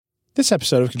This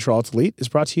episode of Control Alt Delete is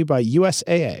brought to you by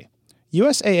USAA.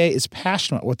 USAA is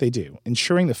passionate about what they do,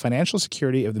 ensuring the financial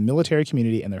security of the military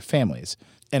community and their families.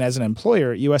 And as an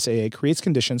employer, USAA creates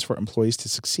conditions for employees to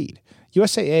succeed.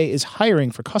 USAA is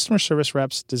hiring for customer service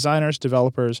reps, designers,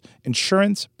 developers,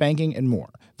 insurance, banking, and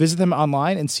more. Visit them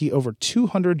online and see over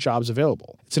 200 jobs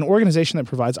available. It's an organization that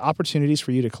provides opportunities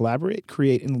for you to collaborate,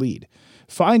 create, and lead.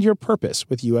 Find your purpose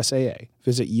with USAA.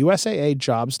 Visit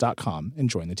USAAjobs.com and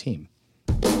join the team.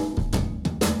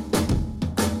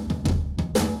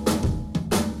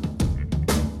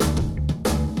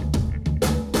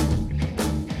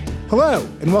 Hello,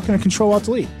 and welcome to Control Alt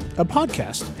Delete, a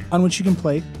podcast on which you can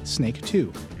play Snake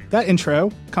 2. That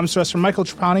intro comes to us from Michael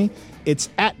Trapani. It's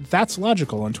at That's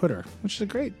Logical on Twitter, which is a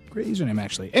great username,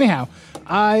 actually. Anyhow,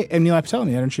 I am Nilay Patel,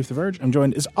 the editor-in-chief of The Verge. I'm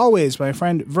joined, as always, by my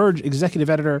friend, Verge executive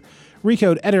editor,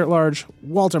 Recode editor-at-large,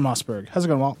 Walter Mossberg. How's it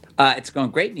going, Walt? It's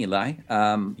going great, Nilay.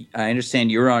 I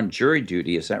understand you're on jury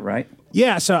duty. Is that right?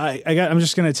 Yeah, so I'm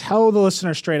just going to tell the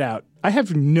listener straight out, I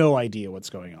have no idea what's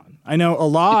going on. I know a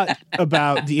lot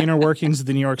about the inner workings of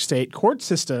the New York State court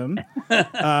system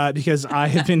because I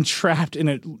have been trapped in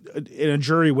a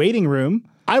jury waiting room.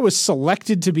 I was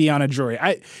selected to be on a jury.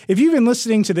 If you've been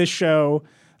listening to this show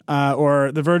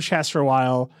or the Vergecast for a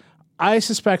while, I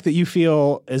suspect that you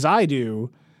feel as I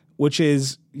do, which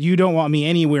is you don't want me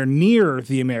anywhere near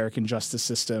the American justice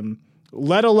system,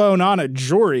 let alone on a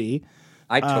jury.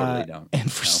 I totally don't.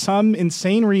 And for some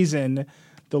insane reason,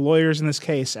 the lawyers in this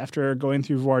case, after going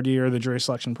through voir dire, the jury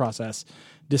selection process,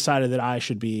 decided that I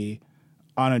should be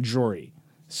on a jury.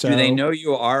 So, do they know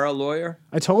you are a lawyer?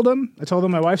 I told them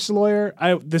my wife's a lawyer.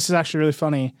 This is actually really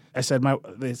funny. I said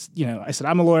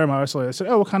I'm a lawyer. My wife's a lawyer. I said,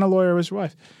 oh, what kind of lawyer was your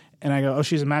wife? And I go, oh,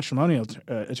 she's a matrimonial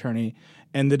attorney.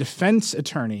 And the defense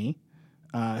attorney,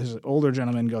 who's an older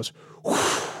gentleman, goes,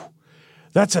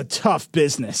 that's a tough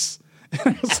business.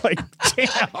 And I was like,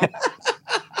 damn.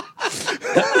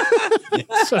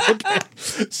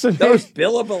 So those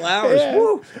billable hours. Yeah.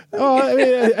 Woo. Oh, I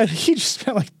mean, he just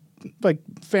spent like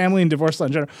family and divorce law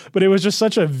in general. But it was just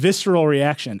such a visceral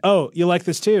reaction. Oh, you like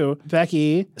this too?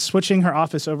 Becky switching her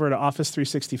office over to Office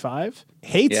 365.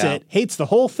 Hates it. Hates the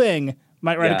whole thing.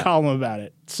 Might write a column about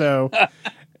it. So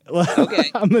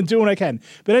okay. I'm going to do what I can.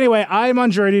 But anyway, I'm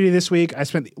on jury duty this week. I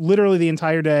spent literally the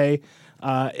entire day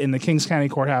in the Kings County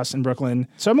Courthouse in Brooklyn.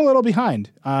 So I'm a little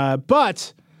behind.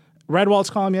 But read Walt's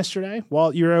column yesterday.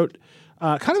 Walt, you wrote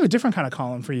kind of a different kind of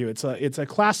column for you. It's a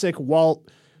classic Walt,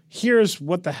 here's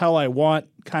what the hell I want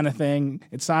kind of thing.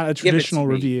 It's not a traditional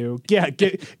review. Yeah,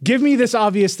 give me this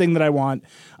obvious thing that I want.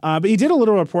 But you did a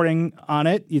little reporting on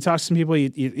it. You talked to some people.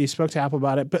 You spoke to Apple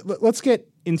about it. But let's get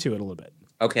into it a little bit.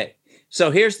 Okay. So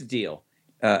here's the deal.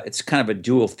 It's kind of a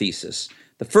dual thesis.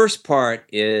 The first part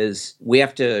is we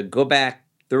have to go back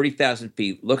 30,000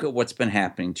 feet, look at what's been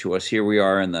happening to us. Here we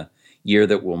are in the year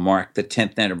that will mark the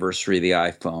 10th anniversary of the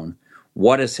iPhone.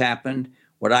 What has happened?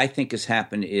 What I think has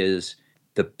happened is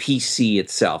the PC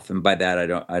itself, and by that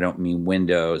I don't mean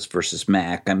Windows versus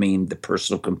Mac. I mean the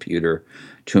personal computer,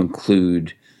 to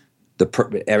include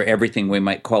everything we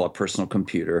might call a personal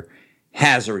computer,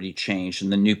 has already changed,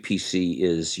 and the new PC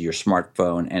is your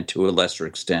smartphone and, to a lesser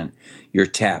extent, your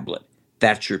tablet.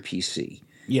 That's your PC.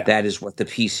 Yeah. That is what the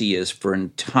PC is for an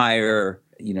entire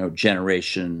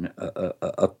generation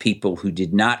of people who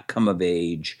did not come of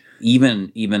age,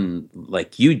 even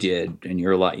like you did, and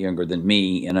you're a lot younger than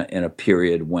me, in a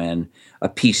period when a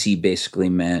PC basically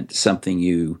meant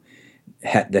something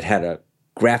that had a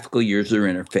graphical user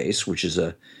interface, which is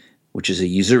a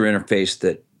user interface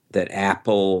that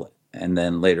Apple and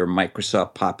then later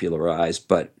Microsoft popularized,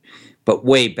 but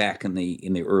way back in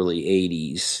the early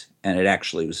 80s, and it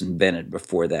actually was invented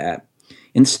before that.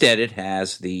 Instead, it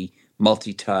has the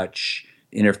multi-touch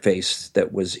interface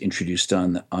that was introduced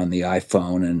on the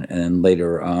iPhone and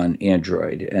later on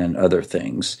Android and other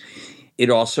things. It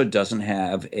also doesn't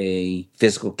have a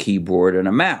physical keyboard and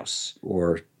a mouse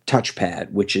or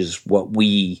touchpad, which is what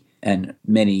we and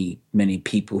many, many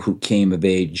people who came of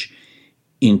age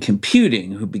in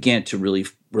computing, who began to really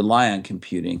rely on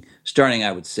computing, starting,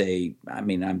 I would say,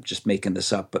 I'm just making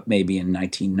this up, but maybe in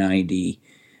 1990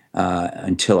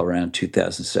 until around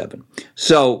 2007.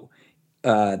 So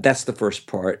that's the first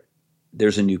part.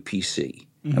 There's a new PC,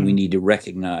 and we need to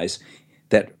recognize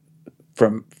that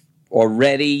from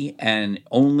already and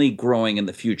only growing in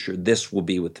the future, this will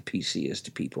be what the PC is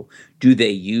to people. Do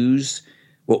they use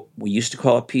what we used to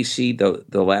call a PC,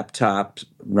 the laptop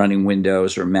running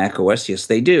Windows or Mac OS? Yes,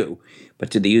 they do. But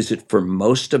do they use it for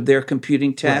most of their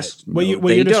computing tasks? Right. No,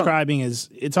 what you're describing is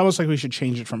it's almost like we should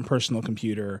change it from personal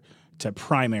computer to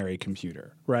primary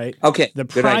computer, right? Okay. The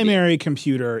primary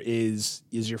computer is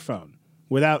your phone.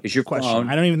 without is your question. phone.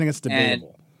 I don't even think it's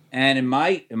debatable. And in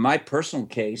my personal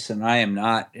case, and I am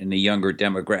not in the younger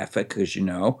demographic, as you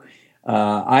know,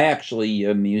 I actually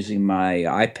am using my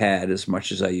iPad as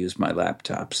much as I use my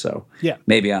laptop. So Yeah.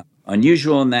 maybe I'm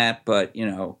unusual in that, but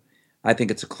I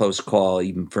think it's a close call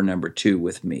even for number two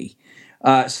with me.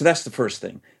 So that's the first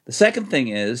thing. The second thing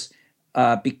is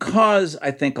because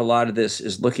I think a lot of this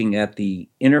is looking at the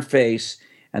interface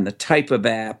and the type of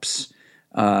apps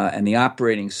and the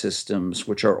operating systems,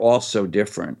 which are all so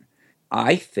different.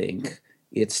 I think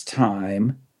it's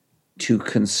time to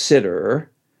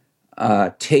consider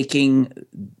taking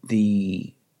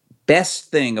the best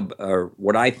thing, or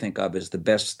what I think of as the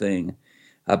best thing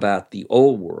about the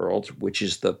old world, which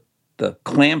is the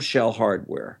clamshell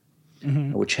hardware,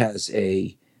 which has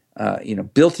a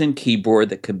built-in keyboard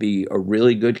that could be a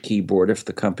really good keyboard if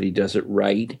the company does it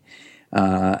right.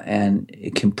 And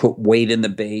it can put weight in the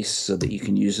base so that you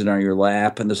can use it on your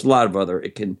lap. And there's a lot of other,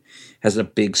 has a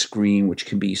big screen, which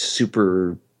can be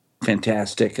super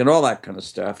fantastic and all that kind of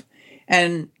stuff.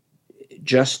 And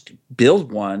just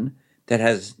build one that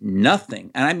has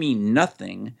nothing, and I mean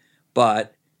nothing,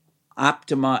 but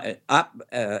apps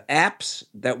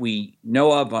that we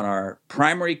know of on our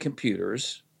primary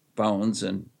computers, phones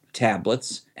and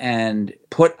tablets, and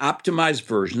put optimized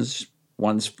versions,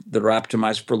 ones that are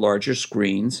optimized for larger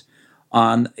screens,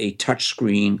 on a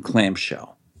touchscreen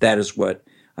clamshell. That is what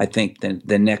I think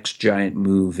the next giant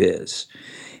move is.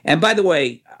 And by the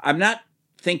way, I'm not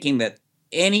thinking that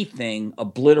anything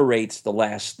obliterates the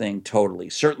last thing totally.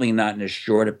 Certainly not in as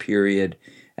short a period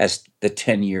as the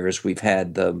 10 years we've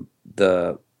had the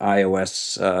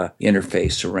iOS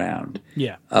interface around.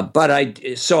 Yeah.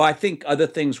 So I think other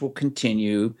things will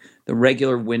continue. The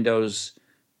regular Windows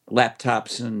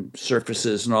laptops and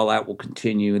Surfaces and all that will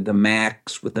continue. The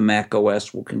Macs with the Mac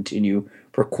OS will continue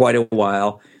for quite a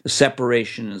while. The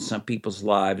separation in some people's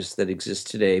lives that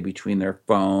exists today between their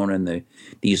phone and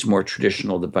these more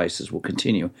traditional devices will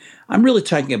continue. I'm really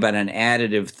talking about an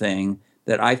additive thing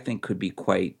that I think could be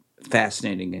quite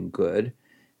fascinating and good.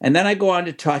 And then I go on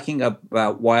to talking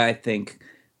about why I think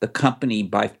the company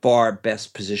by far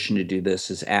best positioned to do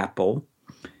this is Apple.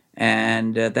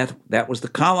 And that was the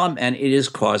column, and it is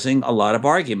causing a lot of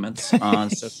arguments on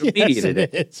social media today.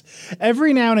 It is.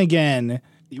 Every now and again,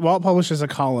 Walt publishes a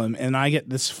column, and I get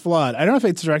this flood. I don't know if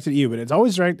it's directed at you, but it's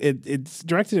always it's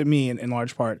directed at me in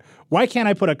large part. Why can't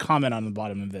I put a comment on the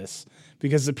bottom of this?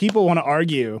 Because the people want to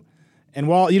argue. And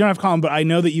Walt, you don't have a column, but I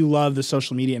know that you love the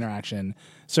social media interaction.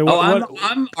 So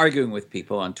I'm arguing with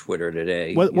people on Twitter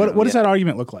today. What does that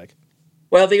argument look like?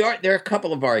 Well, there are a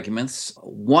couple of arguments.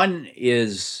 One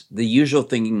is the usual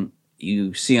thing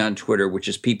you see on Twitter, which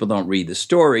is people don't read the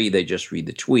story, they just read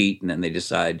the tweet, and then they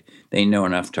decide they know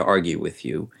enough to argue with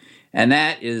you. And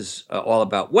that is all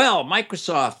about, well,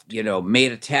 Microsoft,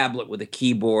 made a tablet with a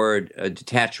keyboard, a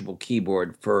detachable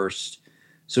keyboard first.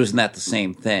 So isn't that the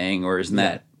same thing, or isn't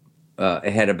that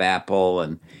ahead of Apple?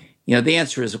 And the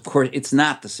answer is, of course, it's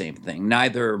not the same thing.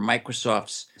 Neither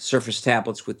Microsoft's Surface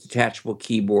tablets with detachable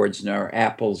keyboards nor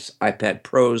Apple's iPad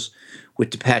Pros with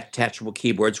detachable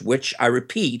keyboards, which, I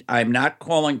repeat, I'm not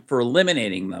calling for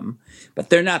eliminating them, but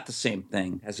they're not the same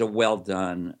thing as a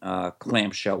well-done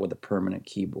clamshell with a permanent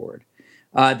keyboard.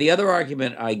 The other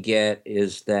argument I get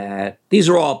is that these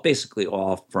are basically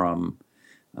all from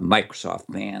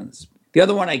Microsoft fans. The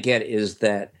other one I get is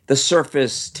that the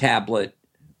Surface tablet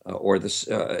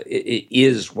it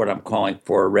is what I'm calling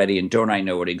for already, and don't I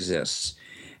know it exists?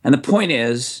 And the point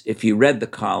is, if you read the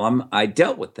column, I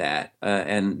dealt with that,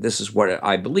 and this is what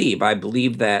I believe. I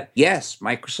believe that, yes,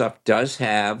 Microsoft does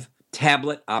have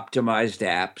tablet-optimized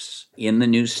apps in the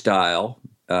new style.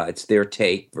 It's their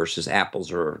take versus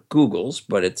Apple's or Google's,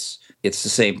 but it's the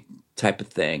same type of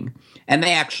thing. And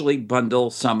they actually bundle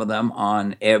some of them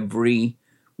on every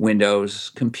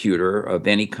Windows computer of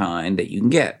any kind that you can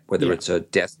get, whether it's a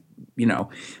desk,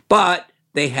 but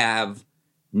they have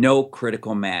no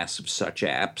critical mass of such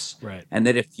apps. Right. And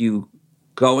that if you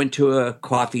go into a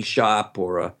coffee shop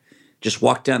or just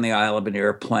walk down the aisle of an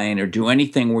airplane or do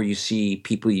anything where you see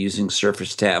people using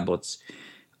Surface tablets,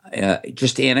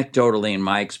 just anecdotally in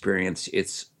my experience,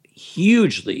 it's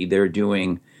hugely they're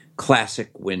doing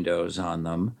classic Windows on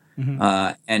them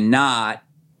and not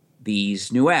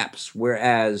these new apps,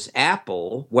 whereas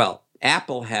Apple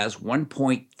has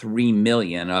 1.3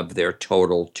 million of their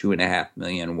total 2.5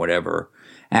 million, whatever,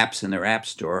 apps in their app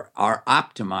store are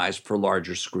optimized for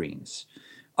larger screens,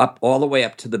 up all the way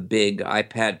up to the big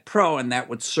iPad Pro, and that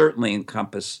would certainly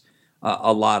encompass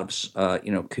a lot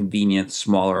of convenient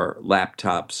smaller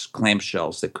laptops,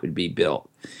 clamshells that could be built.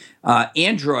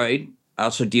 Android, I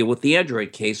also deal with the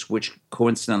Android case, which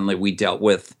coincidentally we dealt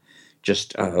with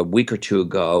just a week or two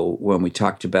ago when we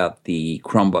talked about the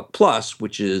Chromebook Plus,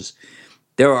 which is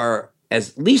there are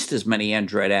at least as many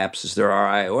Android apps as there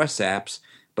are iOS apps,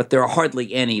 but there are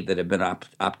hardly any that have been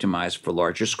optimized for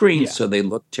larger screens, so they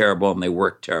look terrible and they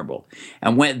work terrible.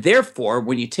 And therefore,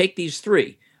 when you take these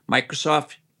three,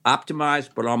 Microsoft optimized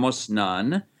but almost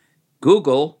none,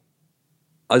 Google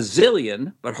a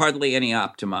zillion but hardly any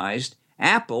optimized,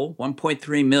 Apple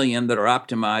 1.3 million that are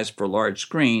optimized for large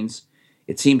screens,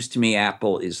 it seems to me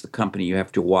Apple is the company you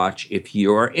have to watch if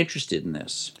you're interested in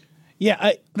this.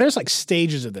 Yeah, there's like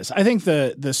stages of this. I think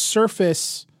the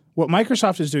Surface, what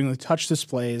Microsoft is doing with touch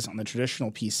displays on the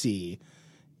traditional PC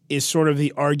is sort of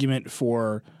the argument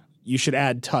for you should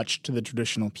add touch to the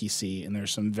traditional PC, and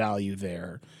there's some value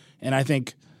there. And I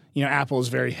think, Apple is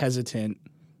very hesitant,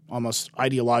 almost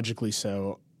ideologically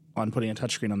so, on putting a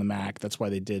touchscreen on the Mac. That's why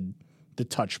they did the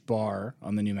touch bar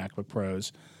on the new MacBook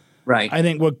Pros. Right. I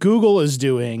think what Google is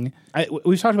doing,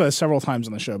 we've talked about this several times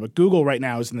on the show, but Google right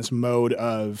now is in this mode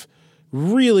of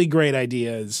really great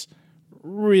ideas,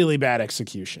 really bad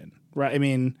execution. Right? I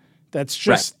mean, that's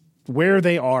just where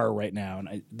they are right now.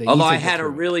 And although I had a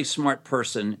really smart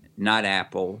person, not at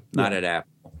Apple,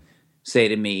 say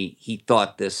to me he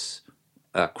thought this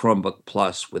Chromebook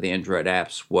Plus with Android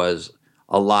apps was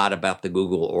a lot about the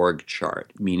Google org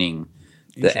chart, meaning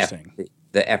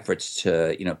the efforts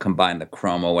to combine the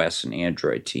Chrome OS and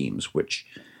Android teams,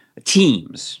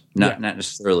 not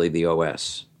necessarily the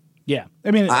OS. Yeah,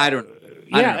 I mean, I don't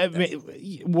know.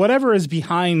 Whatever is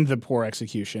behind the poor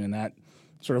execution and that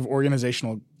sort of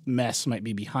organizational mess might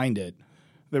be behind it.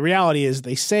 The reality is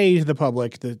they say to the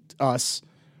public, to us,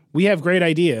 we have great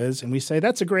ideas, and we say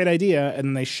that's a great idea, and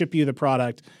then they ship you the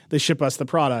product. They ship us the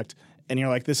product, and you're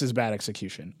like, this is bad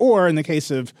execution. Or in the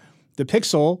case of the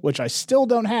Pixel, which I still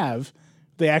don't have,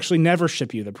 they actually never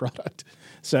ship you the product.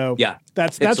 So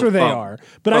that's where they are.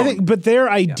 But I think, their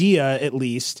idea at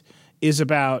least is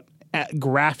about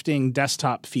grafting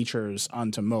desktop features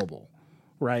onto mobile,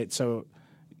 right? So,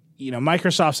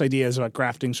 Microsoft's idea is about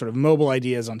grafting sort of mobile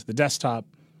ideas onto the desktop.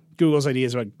 Google's idea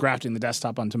is about grafting the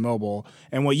desktop onto mobile.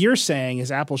 And what you're saying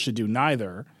is Apple should do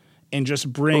neither and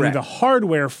just bring the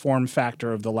hardware form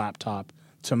factor of the laptop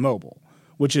to mobile,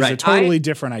 which is a totally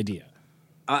different idea.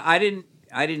 I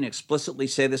didn't explicitly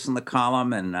say this in the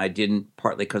column, and I didn't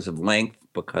partly because of length,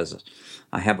 because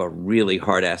I have a really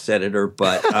hard-ass editor,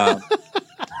 but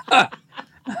I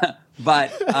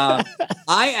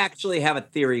actually have a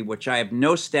theory, which I have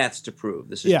no stats to prove.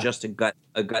 This is just a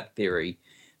gut theory,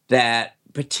 that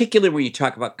particularly when you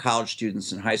talk about college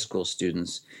students and high school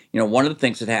students, one of the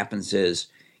things that happens is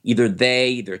either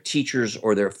their teachers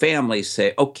or their families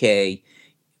say, okay,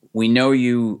 we know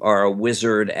you are a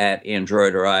wizard at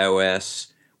Android or iOS.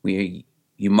 You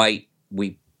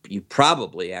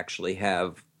probably actually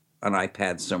have an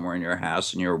iPad somewhere in your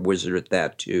house, and you're a wizard at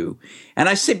that too. And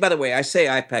I say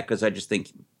iPad because I just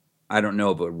think I don't know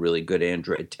of a really good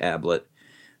Android tablet.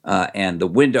 And the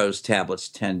Windows tablets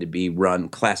tend to be run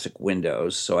classic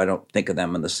Windows, so I don't think of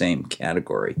them in the same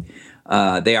category.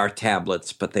 They are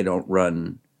tablets, but they don't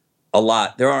run a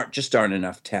lot. There aren't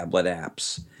enough tablet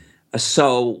apps.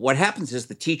 So what happens is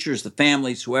the teachers, the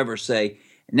families, whoever say,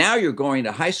 now you're going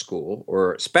to high school,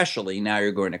 or especially now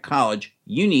you're going to college,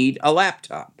 you need a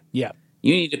laptop. Yeah.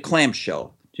 You need a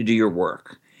clamshell to do your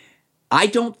work. I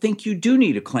don't think you do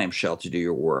need a clamshell to do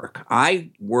your work.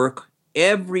 I work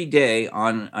every day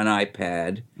on an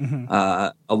iPad,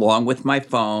 along with my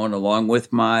phone, along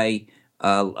with my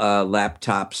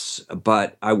laptops,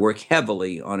 but I work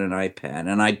heavily on an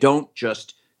iPad, and I don't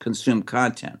just consume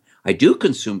content. I do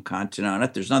consume content on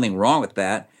it. There's nothing wrong with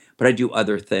that, but I do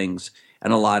other things,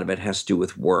 and a lot of it has to do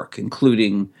with work,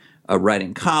 including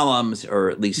writing columns, or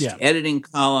at least editing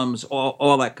columns,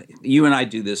 all that. You and I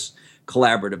do this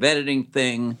collaborative editing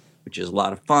thing, which is a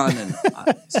lot of fun, and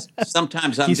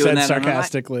sometimes I'm doing that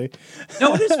sarcastically.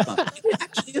 No, it is fun. It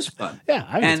actually is fun.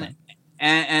 Yeah,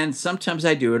 and sometimes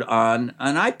I do it on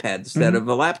an iPad instead of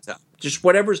a laptop. Just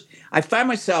I find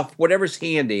myself, whatever's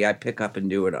handy, I pick up and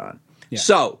do it on. Yeah.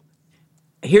 So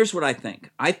here's what I think.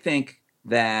 I think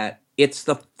that it's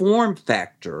the form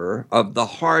factor of the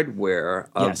hardware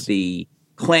of the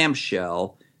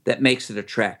clamshell that makes it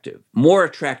attractive. More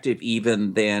attractive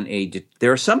even than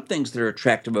there are some things that are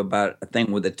attractive about a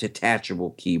thing with a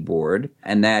detachable keyboard,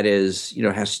 and that is,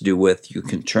 has to do with you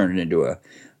can turn it into a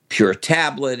pure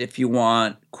tablet if you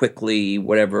want, quickly,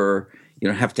 whatever. You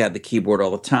don't have to have the keyboard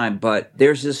all the time, but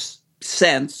there's this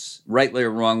sense, rightly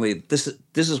or wrongly, this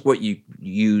is what you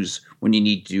use when you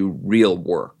need to do real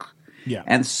work. Yeah.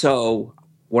 And so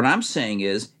what I'm saying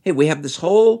is, hey, we have this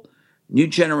whole new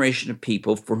generation of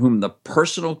people for whom the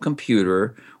personal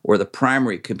computer, or the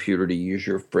primary computer, to use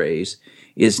your phrase,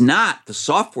 is not the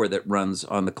software that runs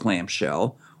on the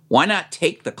clamshell. Why not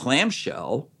take the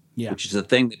clamshell, which is the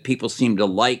thing that people seem to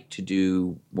like to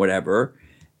do whatever,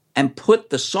 and put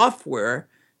the software,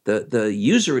 the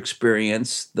user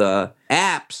experience, the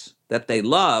apps that they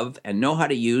love and know how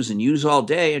to use and use all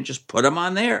day, and just put them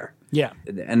on there. Yeah.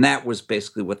 And that was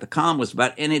basically what the column was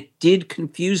about. And it did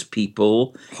confuse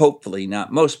people, hopefully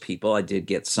not most people. I did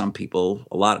get some people,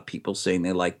 a lot of people saying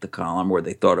they liked the column or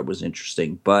they thought it was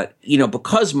interesting. But,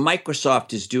 because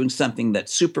Microsoft is doing something that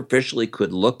superficially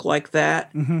could look like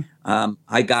that,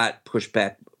 I got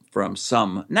pushback from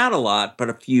some, not a lot, but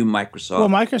a few Microsoft. Well,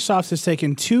 Microsoft has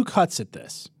taken two cuts at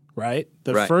this, right?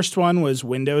 The first one was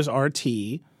Windows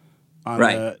RT,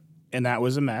 and that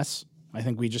was a mess. I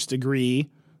think we just agree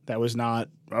that was not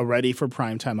a ready for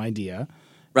primetime idea.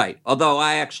 Right. Although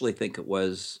I actually think it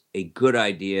was a good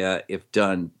idea if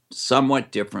done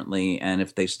somewhat differently and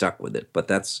if they stuck with it. But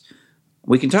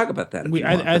we can talk about that.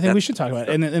 I think we should talk about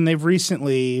it. And they've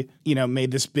recently,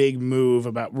 made this big move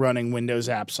about running Windows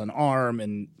apps on ARM,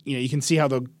 and you can see how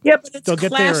they'll get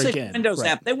there again. Windows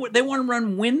app. They want to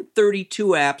run Win32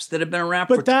 apps that have been around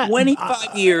for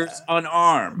 25 years on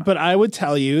ARM. But I would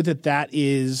tell you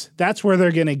that's where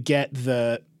they're going to get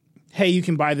the, hey, you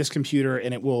can buy this computer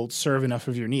and it will serve enough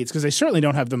of your needs, because they certainly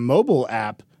don't have the mobile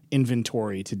app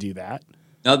inventory to do that.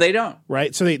 No, they don't.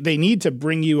 Right? So they need to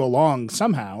bring you along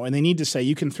somehow, and they need to say,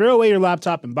 you can throw away your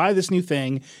laptop and buy this new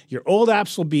thing. Your old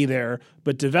apps will be there,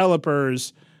 but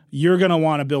developers, you're going to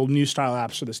want to build new style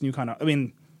apps for this new kind of – I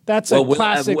mean, that's a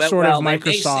classic sort of Microsoft.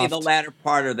 They may say the latter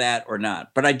part of that or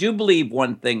not. But I do believe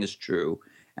one thing is true,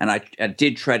 and I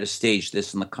did try to stage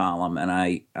this in the column, and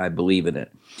I believe in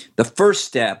it. The first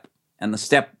step, and the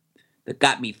step that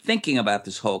got me thinking about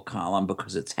this whole column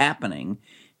because it's happening –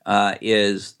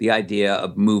 is the idea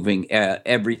of moving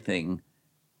everything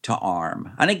to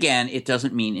ARM. And again, it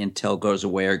doesn't mean Intel goes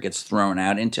away or gets thrown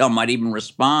out. Intel might even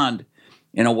respond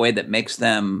in a way that makes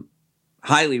them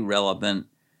highly relevant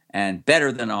and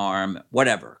better than ARM.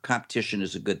 Whatever, competition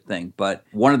is a good thing. But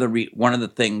one of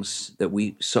the things that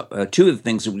we saw, two of the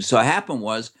things that we saw happen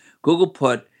was Google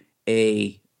put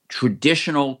a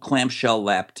traditional clamshell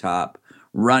laptop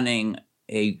running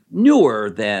a newer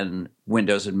than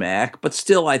Windows and Mac, but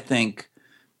still, I think,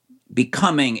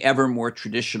 becoming ever more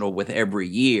traditional with every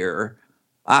year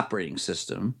operating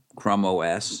system, Chrome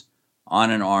OS,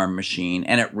 on an ARM machine,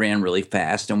 and it ran really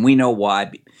fast. And we know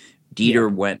why.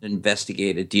 Dieter went and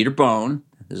investigated. Dieter Bohn,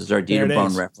 this is our Dieter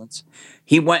Bohn reference.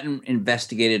 He went and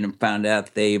investigated and found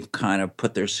out they've kind of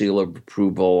put their seal of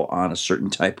approval on a certain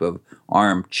type of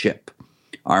ARM chip,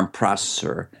 ARM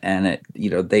processor, and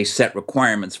they set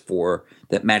requirements for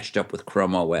that matched up with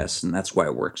Chrome OS, and that's why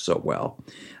it works so well.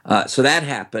 So that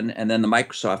happened, and then the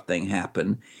Microsoft thing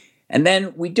happened, and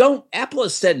then Apple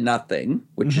has said nothing,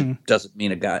 which doesn't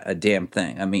mean a damn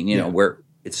thing. I mean,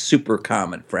 it's super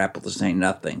common for Apple to say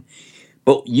nothing,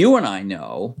 but you and I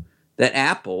know that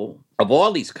Apple, of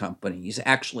all these companies,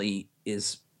 actually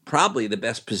is probably the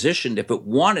best positioned if it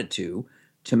wanted to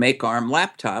make ARM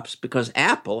laptops, because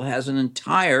Apple has an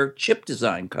entire chip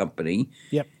design company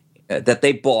that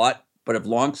they bought but have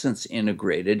long since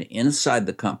integrated inside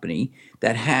the company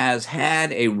that has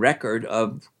had a record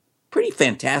of pretty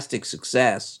fantastic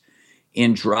success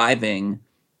in driving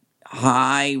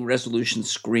high-resolution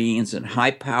screens and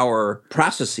high-power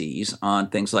processes on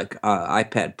things like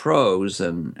iPad Pros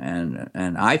and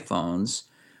iPhones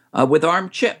with ARM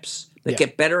chips. That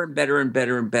get better and better and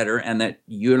better and better, and that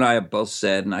you and I have both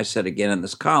said, and I said again in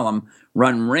this column,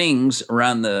 run rings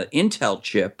around the Intel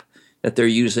chip that they're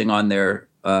using on their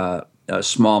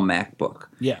small MacBook.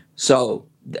 Yeah. So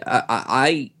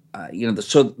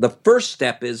so the first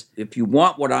step is, if you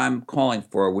want what I'm calling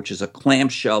for, which is a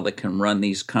clamshell that can run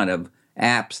these kind of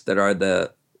apps that are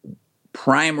the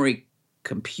primary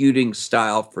computing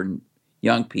style for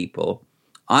young people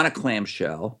on a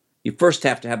clamshell, you first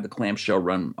have to have the clamshell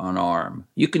run on ARM.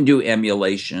 You can do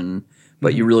emulation,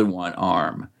 but you really want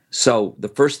ARM. So the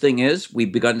first thing is,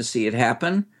 we've begun to see it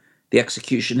happen. The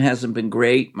execution hasn't been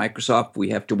great. Microsoft, we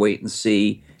have to wait and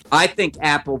see. I think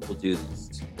Apple will do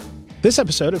this. This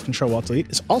episode of Control-Alt-Delete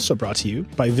is also brought to you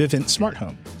by Vivint Smart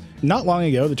Home. Not long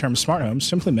ago, the term smart home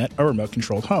simply meant a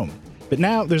remote-controlled home. But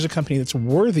now there's a company that's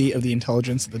worthy of the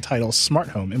intelligence that the title smart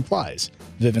home implies,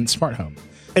 Vivint Smart Home.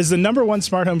 As the number one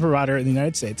smart home provider in the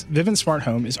United States, Vivint Smart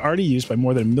Home is already used by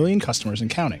more than 1 million customers and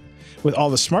counting. With all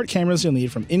the smart cameras you'll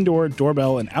need, from indoor,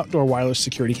 doorbell, and outdoor wireless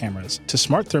security cameras to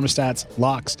smart thermostats,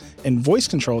 locks, and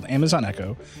voice-controlled Amazon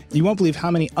Echo, you won't believe how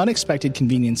many unexpected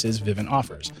conveniences Vivint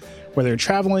offers. Whether you're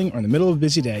traveling or in the middle of a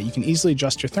busy day, you can easily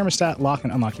adjust your thermostat, lock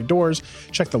and unlock your doors,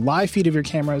 check the live feed of your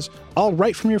cameras, all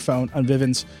right from your phone on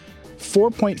Vivint's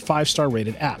 4.5-star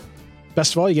rated app.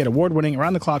 Best of all, you get award-winning,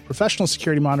 around-the-clock professional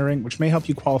security monitoring, which may help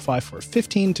you qualify for a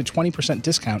 15 to 20%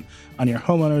 discount on your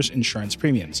homeowner's insurance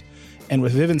premiums. And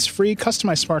with Vivint's free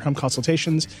customized smart home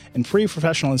consultations and free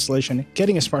professional installation,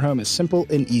 getting a smart home is simple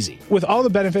and easy. With all the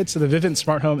benefits that the Vivint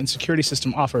smart home and security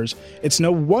system offers, it's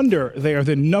no wonder they are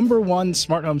the number one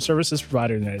smart home services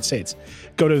provider in the United States.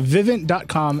 Go to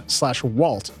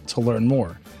vivint.com/Walt to learn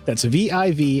more. That's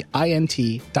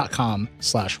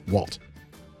VIVINT.com/Walt.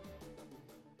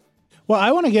 Well,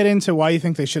 I want to get into why you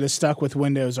think they should have stuck with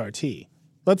Windows RT.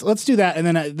 Let's do that, and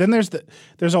then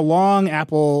there's a long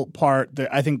Apple part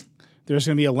that I think there's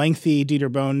going to be a lengthy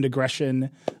Dieter Bohn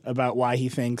digression about why he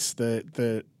thinks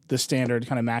the standard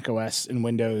kind of Mac OS and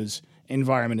Windows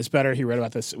environment is better. He wrote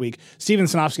about this week. Steven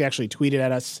Sinofsky actually tweeted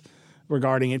at us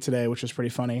regarding it today, which was pretty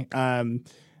funny.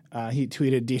 He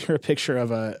tweeted Dieter a picture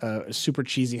of a super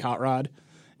cheesy hot rod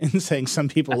and saying some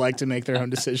people like to make their own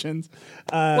decisions.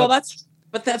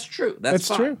 But that's true. That's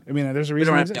fine. True. I mean, there's a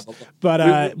reason. It but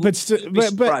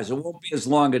won't be as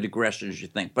long a digression as you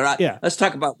think. But let's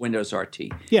talk about Windows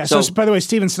RT. Yeah. So by the way,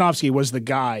 Steven Sinofsky was the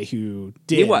guy who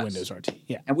did Windows RT.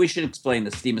 Yeah. And we should explain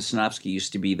that Steven Sinofsky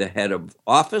used to be the head of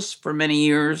Office for many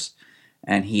years,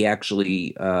 and he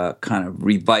actually kind of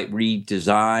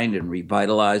redesigned and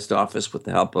revitalized Office with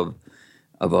the help of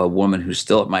a woman who's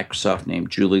still at Microsoft named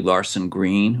Julie Larson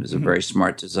Green, who's a very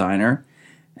smart designer.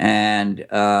 And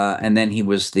then he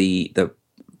was the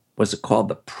what's it called,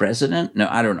 the president? No,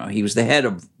 I don't know. He was the head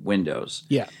of Windows.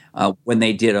 Yeah. When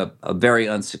they did a very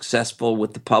unsuccessful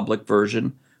with the public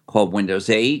version called Windows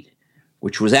 8,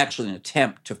 which was actually an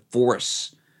attempt to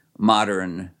force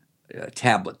modern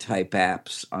tablet-type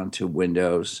apps onto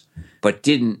Windows, but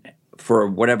didn't, for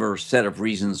whatever set of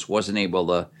reasons, wasn't able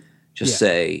to just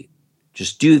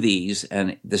do these,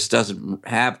 and this doesn't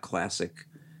have classic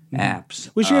apps.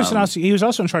 We should Sinofsky. He was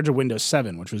also in charge of Windows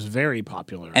 7, which was very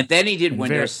popular. And then he did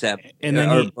Windows 7. And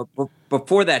then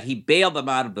before that, he bailed them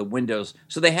out of the Windows.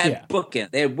 So they had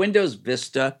bookend. They had Windows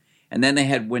Vista, and then they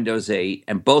had Windows 8,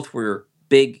 and both were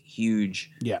big, huge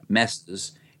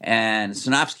messes. And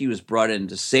Sinofsky was brought in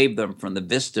to save them from the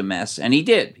Vista mess, and he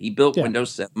did. He built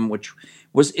Windows 7, which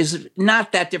is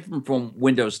not that different from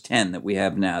Windows 10 that we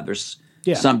have now. There's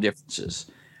some differences.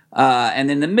 And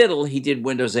in the middle, he did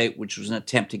Windows 8, which was an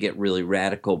attempt to get really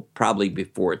radical, probably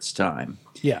before its time.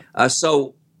 Yeah.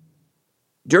 So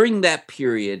during that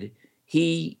period,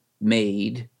 he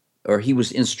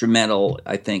was instrumental,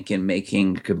 I think,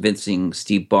 in convincing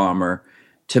Steve Ballmer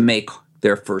to make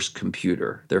their first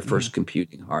computer, their first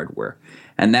computing hardware.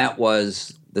 And that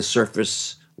was the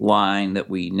Surface line that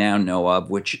we now know of,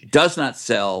 which does not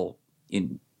sell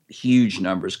in huge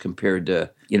numbers compared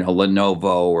to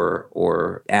Lenovo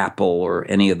or Apple or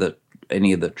any of the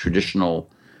traditional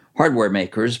hardware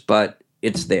makers, but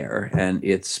it's there and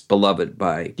it's beloved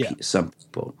by some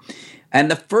people. And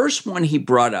the first one he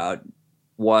brought out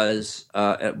was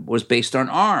based on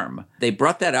ARM. They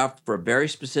brought that out for a very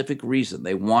specific reason.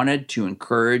 They wanted to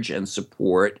encourage and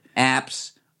support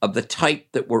apps of the type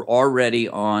that were already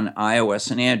on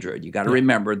iOS and Android. You got to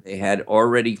remember, they had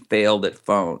already failed at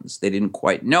phones. They didn't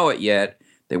quite know it yet.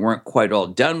 They weren't quite all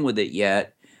done with it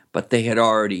yet, but they had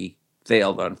already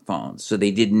failed on phones. So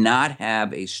they did not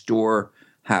have a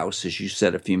storehouse, as you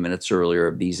said a few minutes earlier,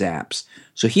 of these apps.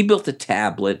 So he built a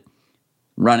tablet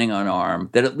running on ARM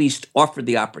that at least offered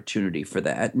the opportunity for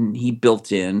that. And he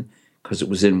built in, because it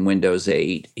was in Windows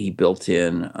 8, he built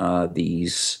in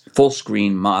these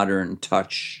full-screen, modern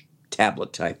touch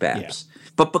tablet-type apps. Yeah.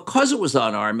 But because it was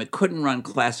on ARM, it couldn't run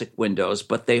classic Windows,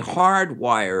 but they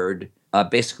hardwired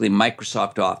basically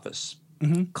Microsoft Office.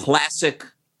 Classic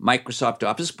Microsoft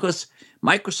Office, because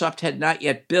Microsoft had not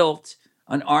yet built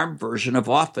an ARM version of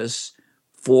Office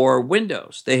for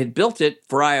Windows. They had built it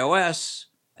for iOS,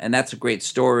 and that's a great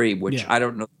story, which I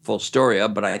don't know the full story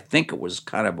of, but I think it was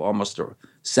kind of almost a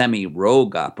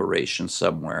semi-rogue operation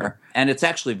somewhere. And it's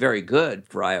actually very good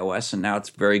for iOS, and now it's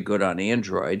very good on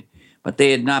Android, but they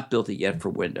had not built it yet for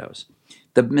Windows.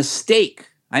 The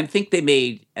mistake, I think they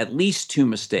made at least two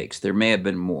mistakes. There may have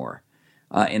been more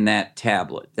in that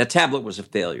tablet. That tablet was a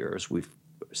failure, as we've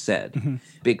said,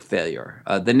 big failure.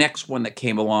 The next one that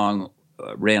came along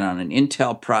ran on an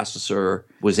Intel processor,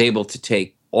 was able to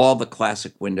take all the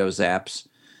classic Windows apps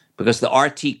because the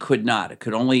RT could not. It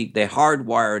could only, they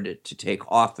hardwired it to take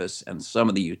Office and some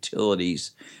of the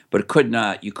utilities, but it could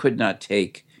not. You could not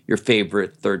take your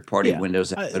favorite third-party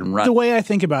Windows app and run. The way I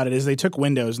think about it is they took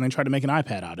Windows and they tried to make an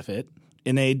iPad out of it,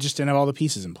 and they just didn't have all the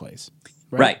pieces in place.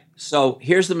 Right. So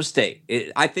here's the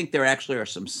mistake. I think there actually are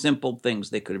some simple things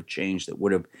they could have changed that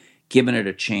would have given it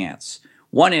a chance.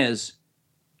 One is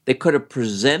they could have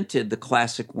presented the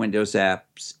classic Windows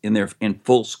apps in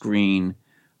full screen,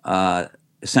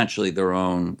 essentially their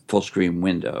own full screen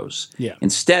windows. Yeah.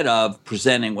 Instead of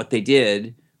presenting what they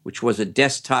did, which was a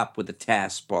desktop with a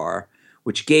taskbar,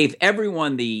 which gave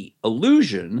everyone the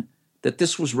illusion that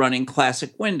this was running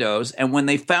classic Windows. And when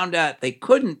they found out they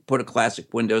couldn't put a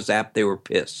classic Windows app, they were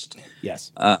pissed.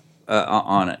 Yes.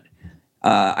 On it.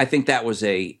 I think that was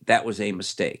a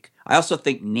mistake. I also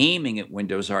think naming it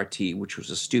Windows RT, which was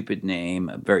a stupid name,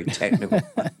 a very technical.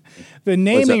 The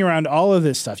naming around all of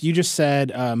this stuff, you just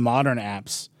said modern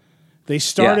apps. They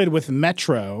started with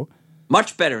Metro.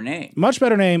 Much better name. Much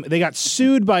better name. They got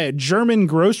sued by a German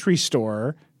grocery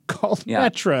store called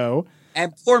Metro.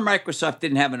 And poor Microsoft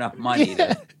didn't have enough money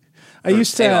to. I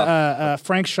used to,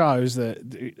 Frank Shaw, who's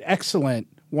the excellent,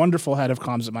 wonderful head of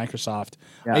comms at Microsoft.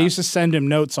 Yeah. I used to send him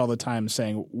notes all the time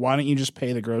saying, why don't you just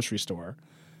pay the grocery store?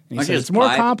 And he said, it's more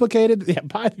complicated. Yeah,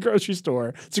 buy the grocery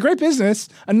store. It's a great business.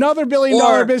 Another $1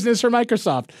 billion business for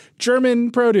Microsoft.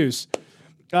 German produce.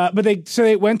 But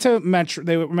they went to Metro.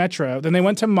 They were Metro. Then they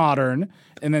went to Modern,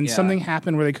 and then something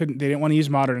happened where they didn't want to use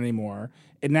Modern anymore.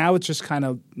 And now it's just kind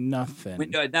of nothing.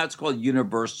 Now it's called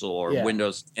Universal or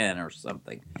Windows 10 or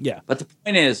something. Yeah. But the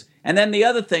point is, and then the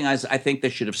other thing is, I think they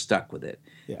should have stuck with it.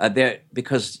 Yeah.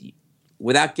 Because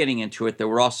without getting into it, there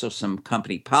were also some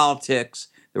company politics.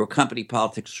 There were company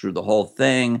politics through the whole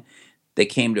thing. They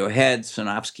came to a head.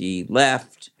 Sinofsky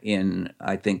left in,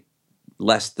 I think,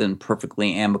 less than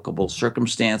perfectly amicable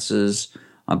circumstances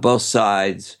on both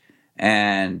sides.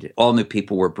 And all new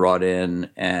people were brought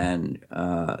in, and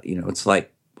it's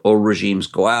like old regimes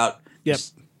go out. Yep.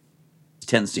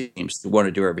 Seems to want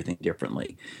to do everything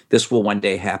differently. This will one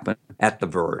day happen at The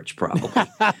Verge, probably.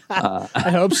 I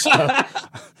hope so.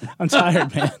 I'm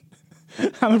tired, man.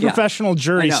 I'm a professional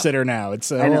jury sitter now.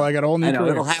 It's I got a whole new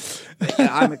career. It'll happen.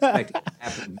 I'm expecting it to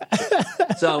happen.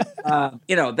 So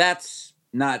that's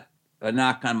not a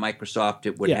knock on Microsoft.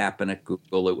 It would happen at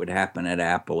Google. It would happen at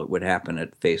Apple. It would happen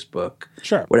at Facebook.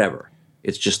 Sure. Whatever.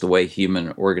 It's just the way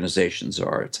human organizations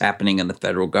are. It's happening in the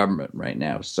federal government right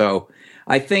now. So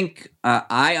I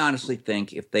honestly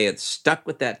think if they had stuck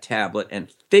with that tablet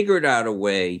and figured out a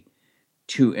way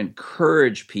to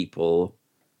encourage people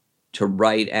to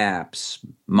write apps,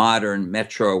 modern,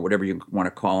 Metro, whatever you want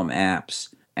to call them,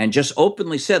 apps, and just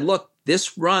openly said, look,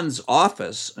 this runs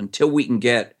Office until we can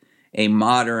get a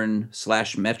modern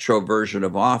 / Metro version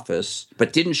of Office,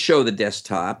 but didn't show the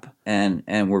desktop and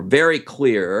were very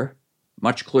clear,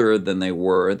 much clearer than they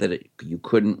were, that you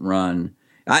couldn't run.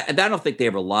 I don't think they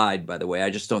ever lied, by the way. I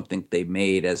just don't think they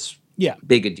made as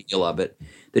big a deal of it,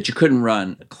 that you couldn't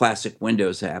run classic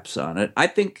Windows apps on it. I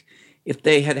think if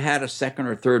they had had a second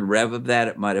or third rev of that,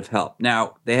 it might have helped.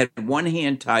 Now, they had one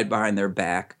hand tied behind their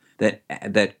back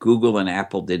that Google and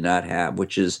Apple did not have,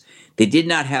 which is they did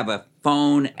not have a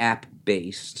phone app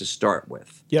base to start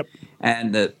with. Yep.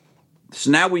 And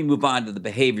so now we move on to the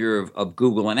behavior of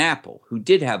Google and Apple, who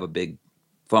did have a big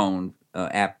phone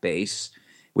app base,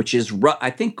 which is,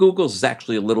 I think Google's is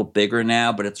actually a little bigger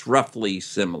now, but it's roughly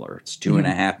similar. It's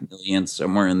 2.5 million,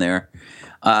 somewhere in there.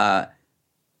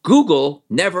 Google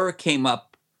never came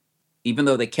up, even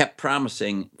though they kept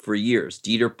promising for years.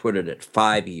 Dieter put it at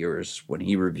 5 years when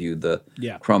he reviewed the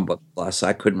Chromebook Plus.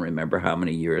 I couldn't remember how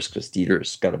many years because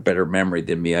Dieter's got a better memory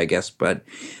than me, I guess. But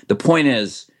the point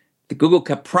is, Google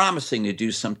kept promising to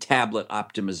do some tablet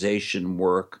optimization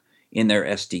work in their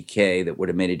SDK that would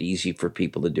have made it easy for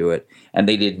people to do it, and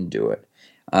they didn't do it.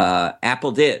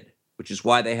 Apple did, which is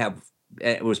why they have.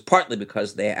 It was partly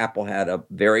because Apple had a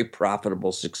very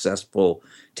profitable, successful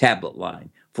tablet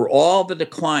line. For all the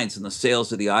declines in the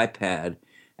sales of the iPad,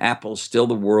 Apple's still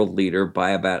the world leader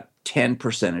by about 10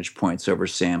 percentage points over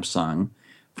Samsung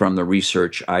from the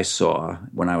research I saw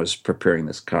when I was preparing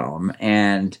this column.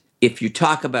 And if you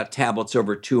talk about tablets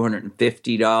over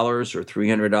 $250 or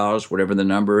 $300, whatever the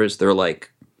number is, they're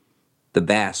like the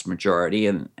vast majority,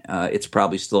 and it's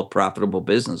probably still a profitable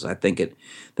business. I think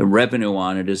the revenue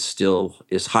on it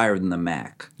is higher than the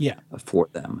Mac for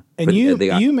them. And you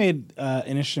made an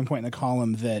interesting point in the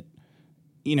column that,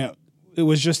 it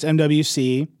was just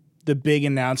MWC, the big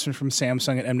announcement from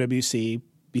Samsung at MWC,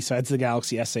 besides the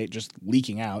Galaxy S8 just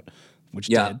leaking out, which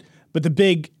did. But the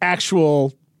big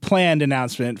actual planned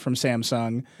announcement from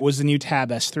Samsung was the new Tab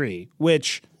S3,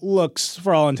 which looks,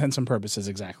 for all intents and purposes,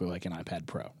 exactly like an iPad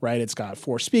Pro, right? It's got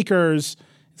 4 speakers,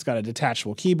 it's got a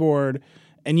detachable keyboard,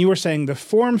 and you were saying the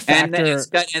form factor... And it's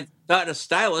got a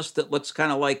stylus that looks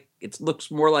kind of like, it looks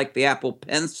more like the Apple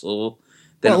Pencil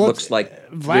than it looks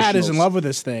like... Vlad is in love with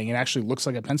this thing. It actually looks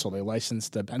like a pencil. They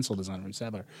licensed the pencil design from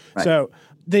Sadler. Right. So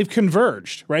they've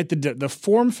converged, right? The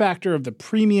form factor of the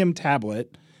premium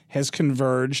tablet has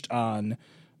converged on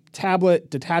tablet,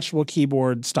 detachable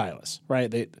keyboard, stylus,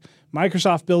 right?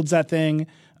 Microsoft builds that thing.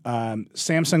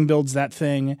 Samsung builds that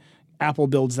thing. Apple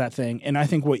builds that thing. And I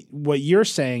think what you're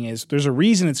saying is there's a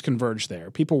reason it's converged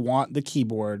there. People want the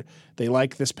keyboard. They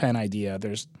like this pen idea.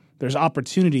 There's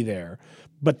opportunity there.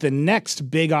 But the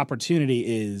next big opportunity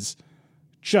is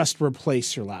just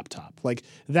replace your laptop. Like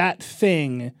that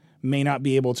thing may not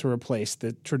be able to replace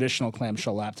the traditional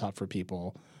clamshell laptop for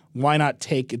people. Why not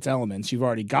take its elements? You've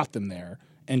already got them there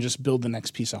and just build the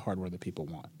next piece of hardware that people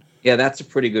want. Yeah, that's a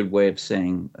pretty good way of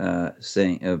summarizing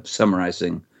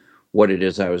what it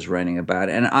is I was writing about.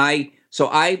 And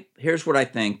here's what I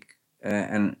think.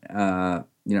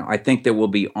 I think there will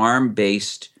be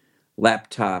ARM-based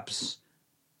laptops,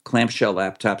 clamshell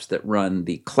laptops that run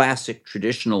the classic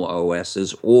traditional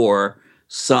OSs or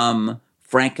some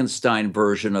Frankenstein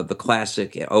version of the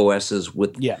classic OSs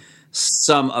with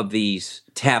some of these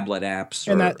tablet apps.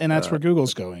 And that's where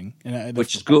Google's going.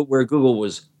 Which is where Google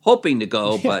was hoping to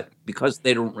go, but because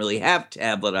they don't really have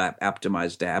tablet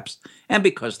optimized apps and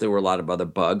because there were a lot of other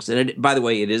bugs. And by the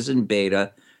way, it is in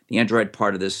beta. The Android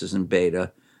part of this is in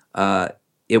beta.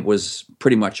 It was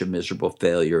pretty much a miserable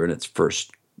failure in its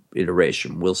first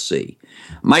iteration. We'll see.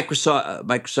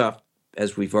 Microsoft,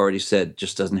 as we've already said,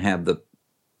 just doesn't have the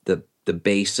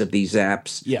base of these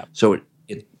apps. Yeah. So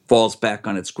it falls back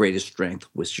on its greatest strength,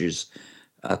 which is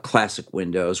classic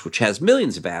Windows, which has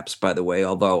millions of apps, by the way,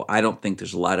 although I don't think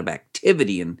there's a lot of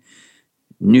activity in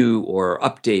new or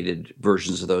updated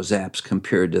versions of those apps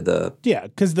compared to the... Yeah,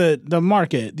 because the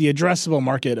addressable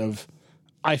market of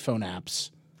iPhone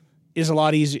apps is a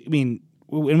lot easier. I mean,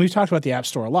 and we've talked about the App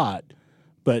Store a lot,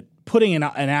 but putting an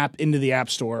app into the App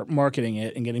Store, marketing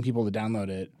it, and getting people to download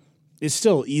it is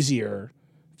still easier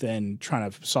than trying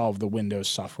to solve the Windows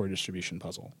software distribution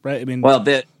puzzle, right? I mean, well,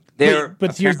 but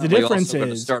here's the difference: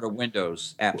 is start a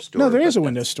Windows App Store. No, there is a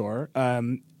Windows Store,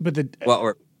 but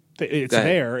it's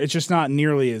there. It's just not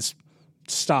nearly as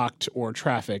stocked or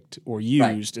trafficked or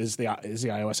used as the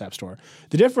iOS App Store.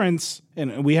 The difference,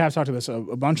 and we have talked about this a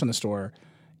bunch on the store,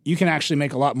 you can actually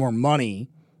make a lot more money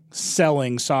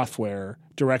selling software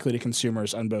directly to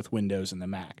consumers on both Windows and the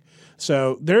Mac.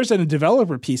 So there's a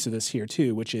developer piece of this here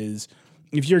too, which is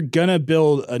if you're going to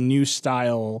build a new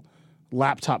style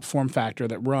laptop form factor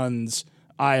that runs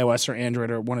iOS or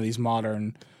Android or one of these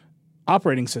modern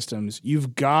operating systems,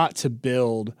 you've got to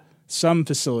build some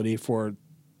facility for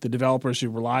the developers who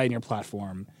rely on your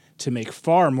platform to make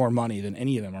far more money than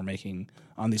any of them are making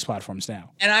on these platforms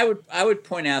now. And I would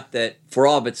point out that for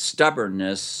all of its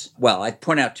stubbornness, I'd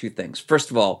point out two things.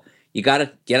 First of all, you got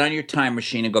to get on your time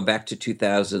machine and go back to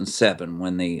 2007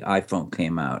 when the iPhone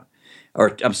came out.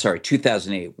 Or I'm sorry,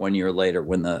 2008, 1 year later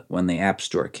when the App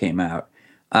Store came out.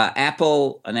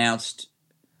 Apple announced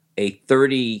a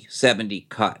 30-70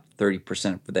 cut,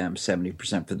 30% for them,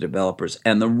 70% for the developers,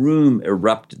 and the room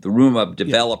erupted. The room of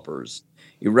developers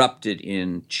erupted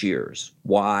in cheers.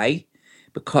 Why?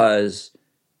 Because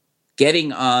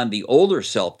getting on the older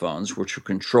cell phones, which were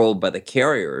controlled by the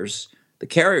carriers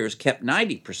kept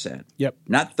 90%,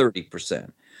 not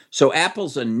 30%. So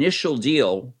Apple's initial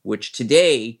deal, which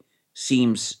today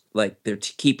seems like they're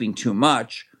keeping too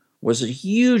much, was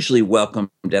hugely welcomed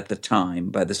at the time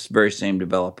by the very same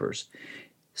developers.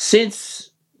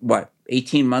 Since,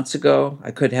 18 months ago?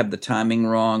 I could have the timing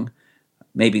wrong,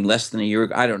 maybe less than a year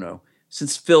ago, I don't know.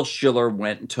 Since Phil Schiller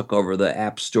went and took over the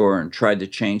App Store and tried to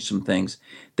change some things,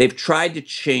 they've tried to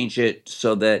change it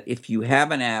so that if you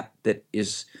have an app that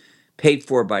is paid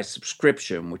for by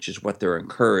subscription, which is what they're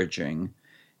encouraging,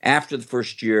 after the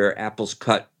first year, Apple's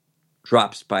cut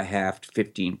drops by half to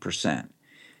 15%.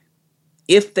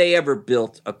 If they ever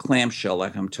built a clamshell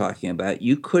like I'm talking about,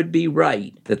 you could be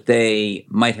right that they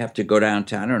might have to go down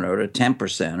to, to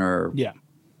 10% or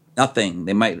nothing.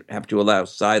 They might have to allow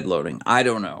side loading. I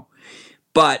don't know.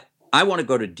 But I want to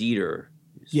go to Dieter's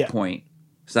point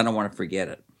because I don't want to forget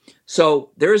it.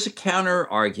 So there is a counter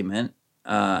argument,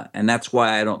 and that's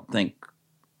why I don't think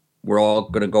we're all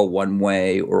going to go one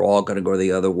way or all going to go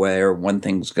the other way or one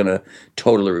thing's going to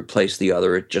totally replace the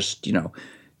other. It just,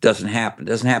 doesn't happen. It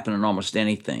doesn't happen in almost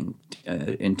anything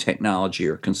in technology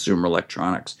or consumer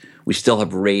electronics. We still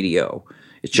have radio.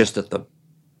 It's just that the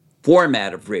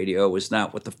format of radio was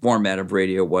not what the format of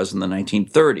radio was in the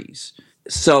 1930s.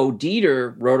 So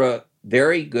Dieter wrote a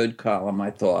very good column,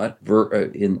 I thought,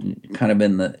 in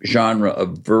the genre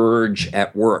of Verge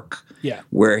at Work,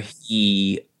 where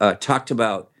he talked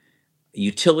about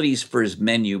utilities for his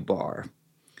menu bar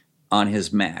on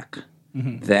his Mac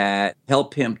that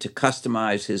help him to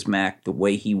customize his Mac the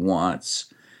way he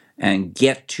wants and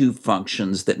get to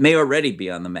functions that may already be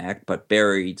on the Mac but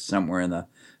buried somewhere in the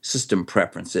system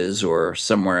preferences or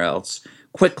somewhere else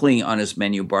quickly on his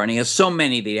menu bar. And he has so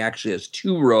many that he actually has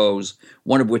 2 rows,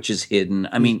 one of which is hidden.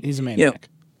 I mean, he's a maniac.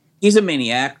 He's a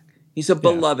maniac. He's a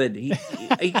beloved.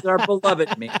 He's our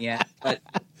beloved maniac.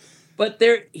 But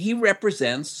there, he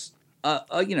represents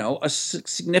a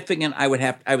significant, I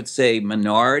would say,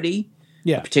 minority,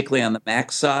 particularly on the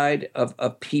Mac side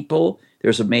of people.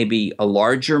 There's maybe a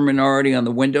larger minority on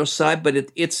the Windows side, but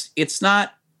it's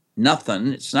not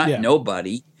nothing. It's not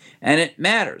nobody, and it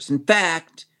matters. In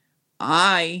fact,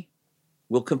 I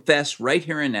will confess right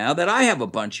here and now that I have a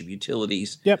bunch of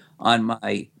utilities on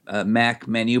my Mac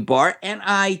menu bar, and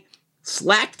I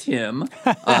slacked him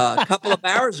a couple of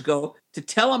hours ago to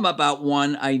tell him about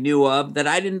one I knew of that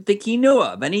I didn't think he knew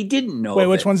of, and he didn't know. Wait,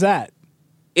 which one's that?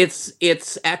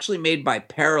 It's actually made by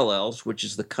Parallels, which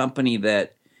is the company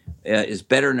that is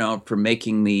better known for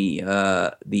making the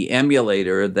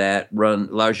emulator that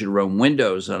allows you to run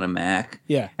Windows on a Mac.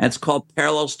 Yeah, and it's called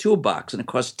Parallels Toolbox, and it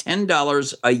costs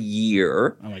 $10 a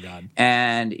year. Oh my God!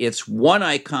 And it's one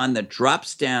icon that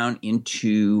drops down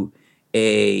into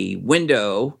a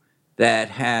window that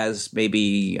has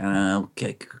maybe, I don't know,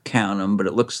 count them, but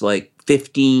it looks like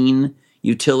 15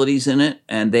 utilities in it,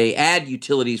 and they add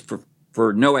utilities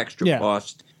for no extra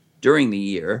cost during the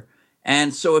year.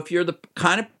 And so if you're the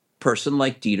kind of person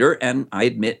like Dieter, and I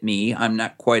admit I'm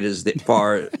not quite as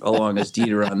far along as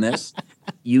Dieter on this,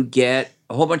 you get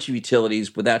a whole bunch of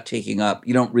utilities without taking up.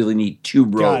 You don't really need 2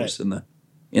 rows in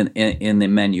the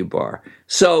menu bar.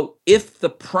 So if the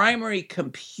primary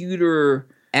computer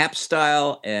app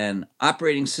style and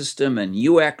operating system and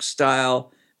UX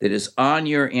style that is on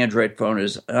your Android phone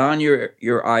is on your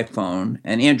iPhone,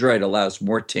 and Android allows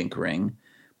more tinkering,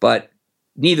 but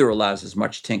neither allows as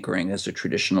much tinkering as a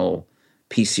traditional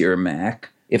PC or Mac.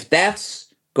 If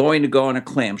that's going to go on a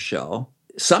clamshell,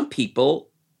 some people,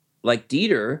 like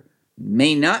Dieter,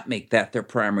 may not make that their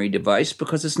primary device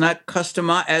because it's not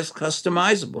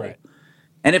customizable. Right.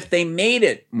 And if they made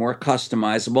it more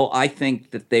customizable, I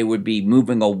think that they would be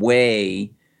moving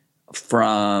away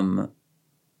from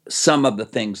some of the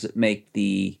things that make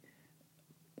the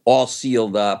all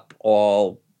sealed up,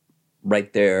 all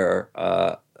right there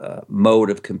mode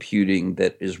of computing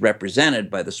that is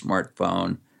represented by the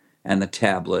smartphone and the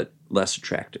tablet less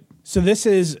attractive. So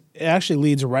it actually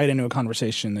leads right into a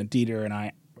conversation that Dieter and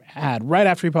I had right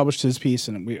after he published his piece,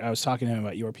 and I was talking to him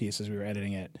about your piece as we were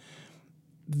editing it.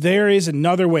 There is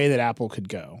another way that Apple could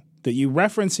go that you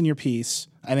reference in your piece.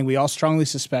 I think we all strongly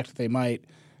suspect they've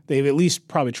at least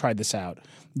probably tried this out.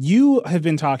 You have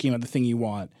been talking about the thing you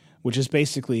want, which is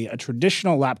basically a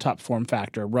traditional laptop form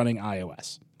factor running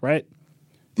iOS, right?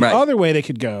 The other way they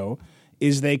could go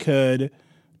is they could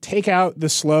take out the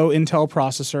slow Intel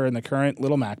processor in the current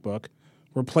little MacBook,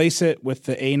 replace it with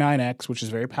the A9X, which is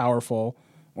very powerful,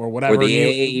 or whatever. Or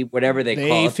the whatever they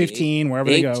call it. A15, wherever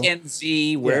they go.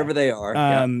 A10Z, wherever they are.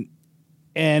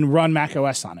 And run Mac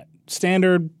OS on it.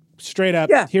 Standard, straight up,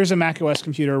 here's a Mac OS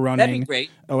computer running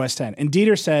OS 10. And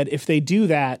Dieter said if they do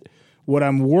that, what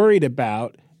I'm worried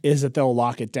about is that they'll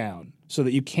lock it down so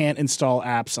that you can't install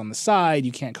apps on the side,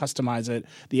 you can't customize it.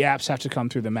 The apps have to come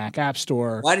through the Mac App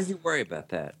Store. Why does he worry about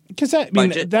that? Because that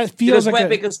feels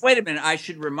because wait a minute, I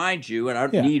should remind you, and I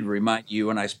don't need to remind you,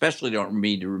 and I especially don't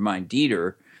need to remind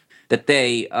Dieter, that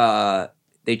they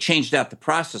changed out the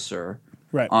processor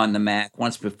on the Mac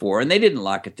once before, and they didn't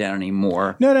lock it down any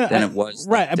more than it was.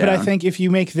 Right, but I think if you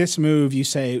make this move, you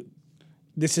say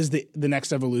this is the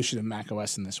next evolution of Mac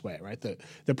OS in this way, right?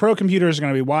 The Pro computers are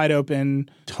going to be wide open.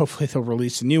 Hopefully they'll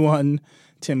release a new one.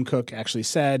 Tim Cook actually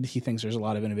said he thinks there's a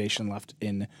lot of innovation left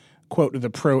in, quote, the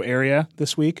Pro area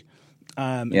this week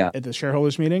at the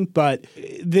shareholders meeting. But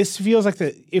this feels like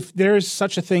if there is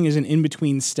such a thing as an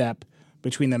in-between step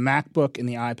between the MacBook and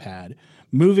the iPad,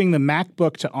 moving the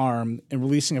MacBook to ARM and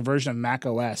releasing a version of Mac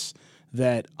OS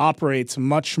that operates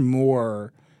much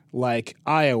more like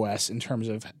iOS in terms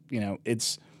of,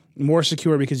 it's more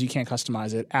secure because you can't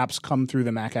customize it. Apps come through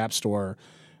the Mac App Store.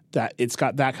 That it's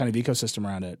got that kind of ecosystem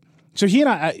around it. So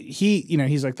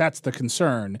he's like, that's the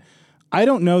concern. I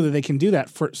don't know that they can do that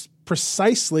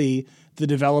precisely the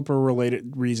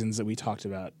developer-related reasons that we talked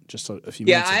about just a few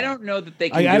minutes ago. Yeah, I don't know that they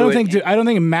can I don't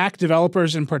think Mac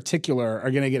developers in particular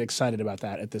are going to get excited about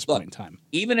that at this point in time.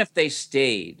 Even if they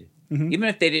stayed, even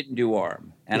if they didn't do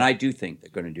ARM, and I do think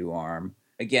they're going to do ARM,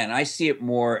 again, I see it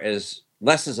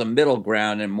less as a middle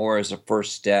ground and more as a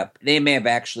first step. They may have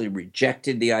actually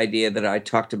rejected the idea that I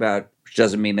talked about, which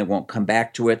doesn't mean they won't come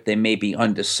back to it. They may be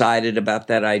undecided about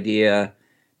that idea.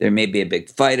 There may be a big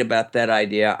fight about that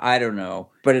idea. I don't know.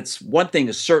 But it's one thing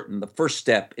is certain. The first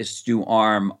step is to do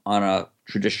ARM on a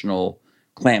traditional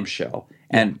clamshell.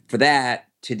 And for that,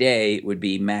 today it would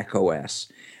be Mac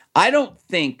OS. I don't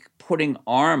think putting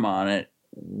ARM on it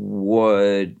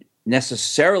would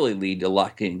necessarily lead to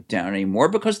locking it down anymore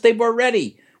because they've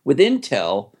already, with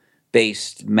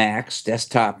Intel-based Macs,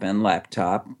 desktop and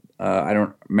laptop, I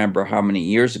don't remember how many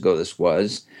years ago this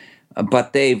was,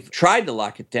 but they've tried to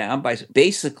lock it down by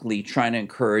basically trying to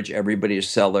encourage everybody to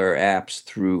sell their apps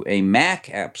through a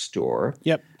Mac app store.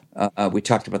 Yep. We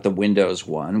talked about the Windows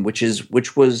one, which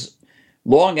was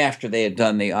long after they had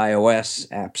done the iOS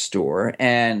app store.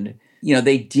 And,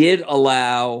 they did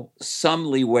allow some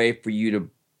leeway for you to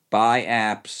buy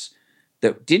apps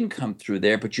that didn't come through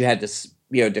there, but you had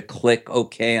to click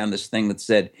OK on this thing that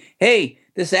said, hey,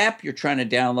 this app you're trying to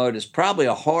download is probably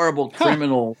a horrible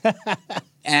criminal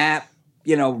app,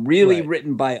 really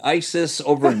written by ISIS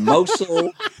over in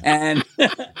Mosul. And,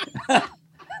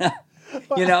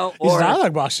 these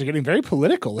dialogue boxes are getting very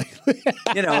political lately.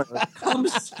 It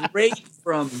comes straight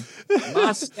from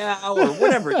Moscow or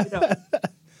whatever,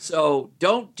 So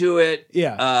don't do it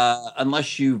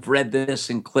unless you've read this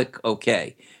and click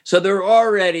OK. So they're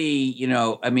already,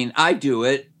 I do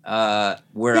it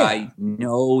where I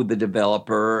know the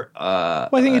developer. I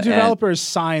think the developers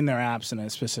sign their apps in a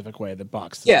specific way. The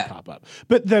box doesn't pop up.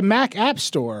 But the Mac App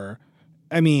Store,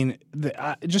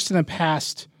 just in the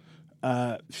past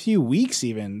few weeks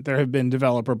even, there have been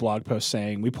developer blog posts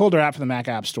saying, we pulled our app from the Mac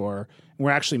App Store. We're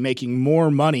actually making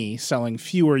more money selling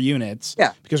fewer units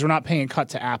because we're not paying a cut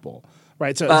to Apple,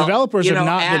 right? So developers have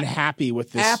not been happy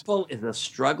with this. Apple is a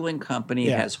struggling company.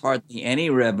 It has hardly any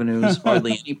revenues,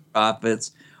 hardly any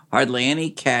profits, hardly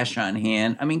any cash on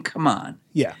hand. I mean, come on.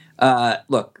 Yeah.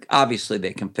 Look, obviously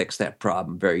they can fix that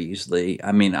problem very easily.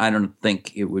 I mean, I don't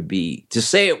think it would be – to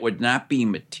say it would not be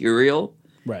material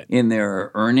in their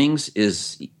earnings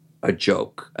is a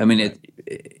joke. I mean,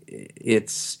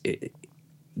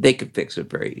 they could fix it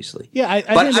very easily. Yeah,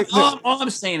 all I'm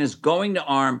saying is going to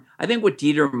ARM. I think what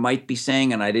Dieter might be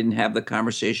saying, and I didn't have the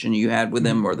conversation you had with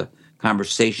him or the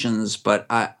conversations, but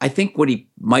I think what he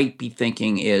might be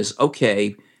thinking is,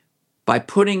 okay, by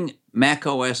putting Mac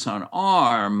OS on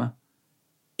ARM,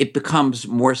 it becomes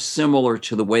more similar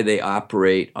to the way they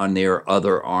operate on their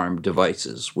other ARM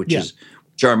devices, which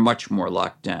are much more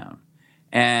locked down.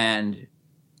 And,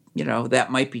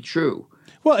 that might be true.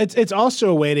 Well, it's also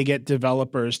a way to get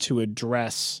developers to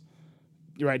address,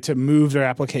 to move their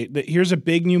application. Here's a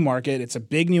big new market. It's a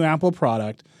big new Apple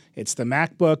product. It's the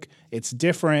MacBook. It's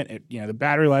different. The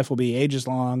battery life will be ages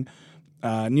long.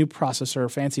 New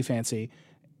processor, fancy.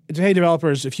 Hey,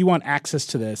 developers, if you want access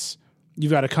to this,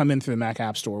 you've got to come in through the Mac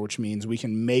App Store, which means we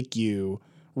can make you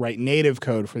write native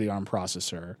code for the ARM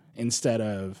processor instead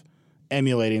of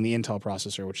emulating the Intel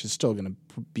processor, which is still going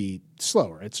to be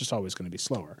slower. It's just always going to be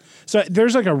slower. So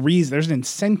there's like a reason, there's an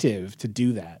incentive to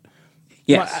do that.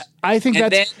 Yes. Well, I think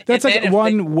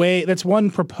that's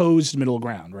one proposed middle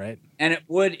ground, right? And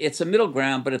it's a middle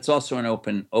ground, but it's also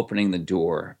an opening the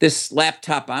door. This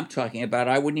laptop I'm talking about,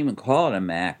 I wouldn't even call it a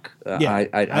Mac. I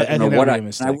don't know what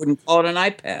I wouldn't call it an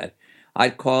iPad.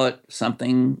 I'd call it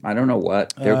something, I don't know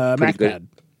what. They're pretty good.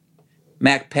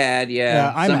 MacPad,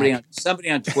 yeah. Somebody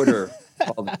on Twitter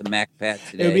called it the MacPad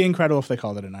today. It would be incredible if they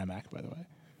called it an iMac, by the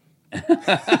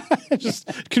way. Just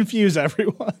confuse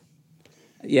everyone.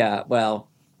 Yeah,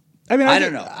 well, I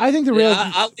don't know. I think the real.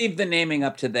 I'll leave the naming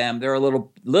up to them. They're a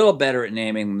little better at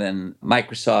naming than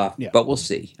Microsoft, but we'll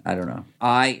see. I don't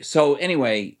know. So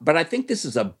anyway, but I think this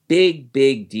is a big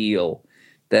deal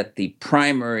that the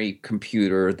primary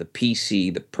computer, the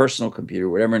PC, the personal computer,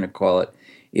 whatever you want to call it,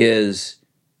 is.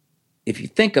 If you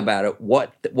think about it,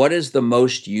 what is the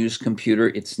most used computer?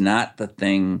 It's not the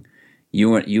thing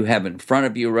you have in front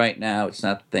of you right now. It's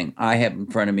not the thing I have in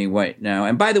front of me right now.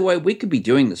 And by the way, we could be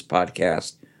doing this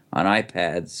podcast on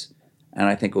iPads, and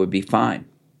I think it would be fine.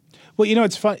 Well,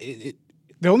 it's fun.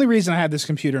 The only reason I have this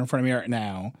computer in front of me right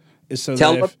now is so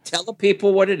tell the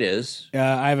people what it is.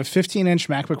 I have a 15-inch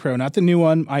MacBook Pro, not the new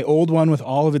one, my old one with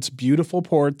all of its beautiful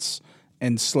ports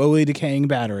and slowly decaying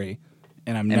battery.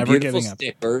 And I'm never giving up.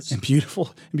 Stickers. And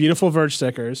beautiful Verge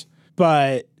stickers.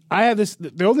 But I have this.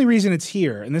 The only reason it's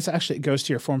here, and this actually goes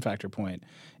to your form factor point,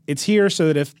 it's here so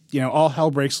that if all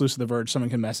hell breaks loose at The Verge, someone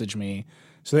can message me,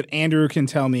 so that Andrew can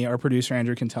tell me, our producer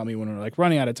Andrew can tell me when we're like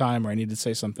running out of time or I need to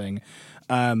say something.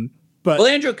 But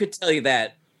Andrew could tell you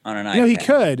that on an iPad. He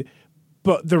could.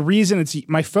 But the reason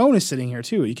my phone is sitting here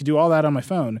too. You could do all that on my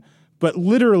phone. But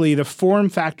literally, the form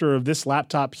factor of this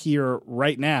laptop here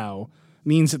right now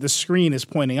means that the screen is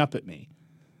pointing up at me.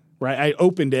 Right? I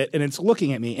opened it and it's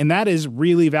looking at me, and that is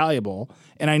really valuable.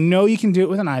 And I know you can do it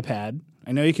with an iPad.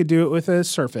 I know you could do it with a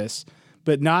Surface,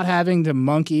 but not having to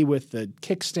monkey with the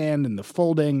kickstand and the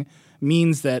folding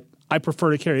means that I prefer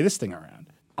to carry this thing around.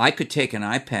 I could take an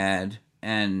iPad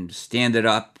and stand it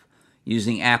up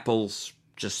using Apple's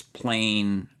just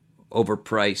plain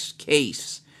overpriced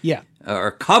case. Yeah. Or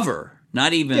cover,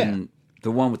 not even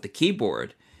the one with the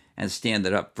keyboard, and stand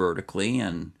it up vertically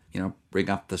and bring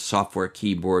up the software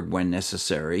keyboard when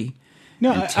necessary.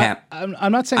 No, and tap.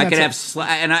 I'm not saying I could have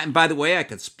and by the way, I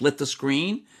could split the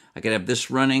screen. I could have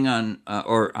this running on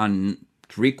or on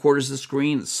 3/4 of the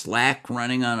screen, Slack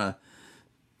running on a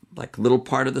little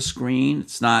part of the screen.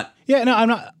 It's not. Yeah, no, I'm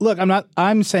not. Look,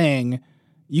 I'm saying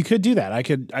you could do that. I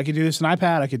could do this on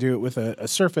iPad. I could do it with a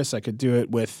Surface. I could do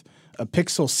it with a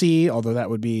Pixel C, although that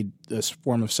would be this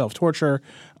form of self-torture.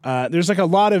 There's a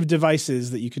lot of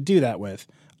devices that you could do that with.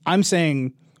 I'm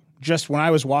saying just when I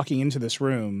was walking into this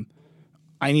room,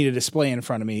 I need a display in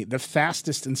front of me. The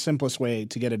fastest and simplest way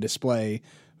to get a display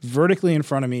vertically in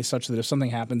front of me such that if something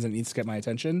happens and it needs to get my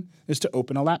attention is to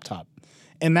open a laptop.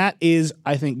 And that is,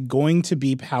 I think, going to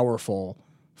be powerful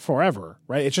forever,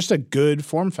 right? It's just a good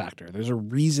form factor. There's a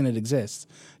reason it exists.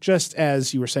 Just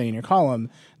as you were saying in your column,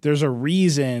 there's a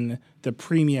reason the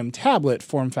premium tablet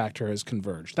form factor has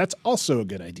converged. That's also a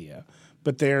good idea,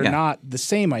 but they're not the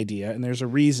same idea, and there's a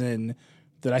reason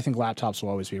that I think laptops will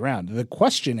always be around. The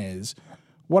question is,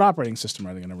 what operating system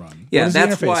are they going to run? Yeah,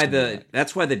 that's why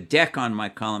the deck on my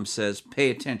column says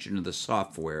pay attention to the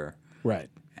software, right?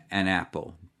 And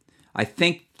Apple. I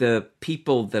think the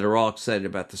people that are all excited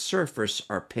about the Surface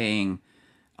are paying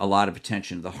a lot of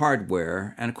attention to the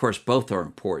hardware, and of course both are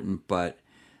important, but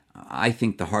I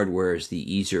think the hardware is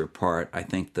the easier part. I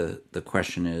think the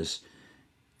question is,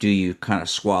 do you kind of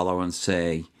swallow and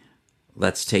say,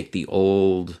 let's take the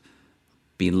old,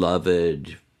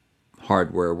 beloved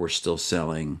hardware we're still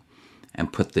selling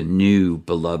and put the new,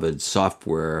 beloved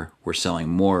software we're selling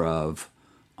more of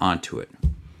onto it?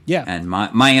 Yeah. And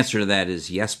my answer to that is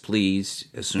yes, please,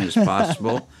 as soon as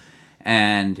possible.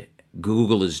 And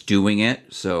Google is doing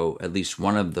it, so at least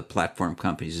one of the platform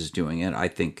companies is doing it. I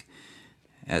think,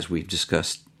 as we've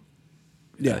discussed,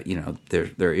 there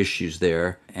are issues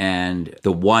there. And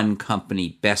the one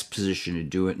company best positioned to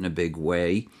do it in a big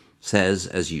way says,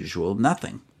 as usual,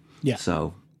 nothing. Yeah.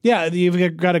 So. Yeah,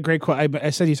 you've got a great quote. I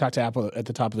said you talked to Apple at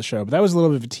the top of the show, but that was a little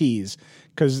bit of a tease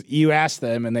because you asked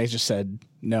them and they just said,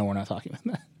 no, we're not talking about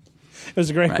that. It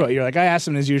was a great quote. You're like, I asked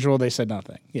them as usual. They said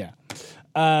nothing. Yeah.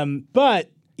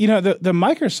 But, the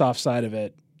Microsoft side of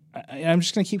it, I'm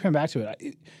just going to keep coming back to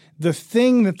it. The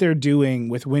thing that they're doing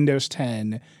with Windows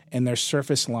 10 and their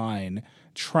Surface line,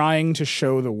 trying to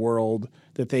show the world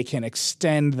that they can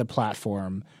extend the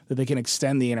platform, that they can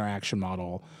extend the interaction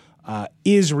model,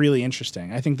 is really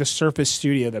interesting. I think the Surface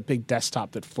Studio, that big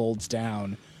desktop that folds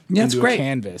down into a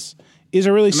canvas, is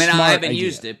a really smart idea. I haven't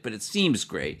used it, but it seems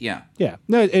great. Yeah. Yeah.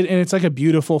 No, and it's like a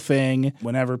beautiful thing.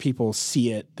 Whenever people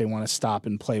see it, they want to stop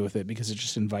and play with it because it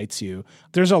just invites you.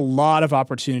 There's a lot of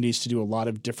opportunities to do a lot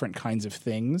of different kinds of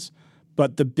things,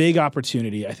 but the big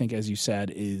opportunity, I think, as you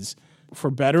said, is for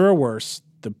better or worse,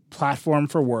 the platform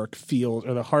for work feels,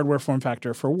 or the hardware form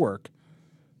factor for work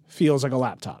feels like a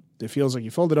laptop. It feels like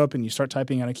you fold it up and you start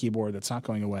typing on a keyboard that's not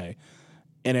going away.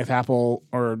 And if Apple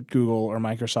or Google or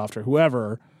Microsoft or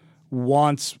whoever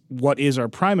wants what is our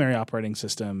primary operating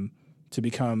system to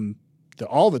become the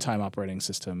all-the-time operating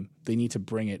system, they need to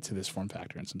bring it to this form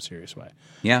factor in some serious way.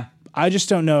 Yeah. I just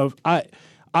don't know.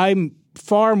 I'm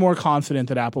far more confident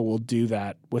that Apple will do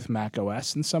that with Mac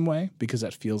OS in some way because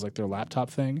that feels like their laptop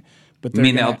thing. But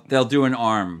they'll do an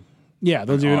ARM. Yeah,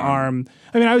 they'll do an ARM.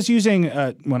 I mean, I was using,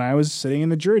 when I was sitting in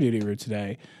the jury duty room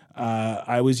today,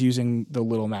 I was using the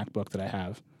little MacBook that I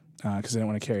have because I didn't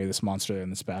want to carry this monster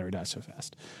and this battery dies so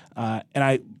fast. And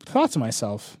I thought to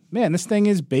myself, man, this thing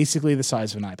is basically the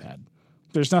size of an iPad.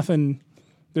 There's nothing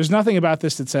about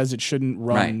this that says it shouldn't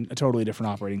run a totally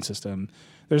different operating system.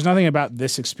 There's nothing about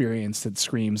this experience that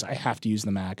screams, I have to use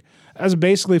the Mac. I was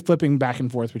basically flipping back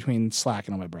and forth between Slack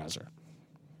and a web browser.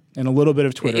 And a little bit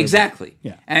of Twitter. Exactly.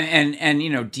 Yeah. And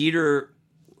Dieter,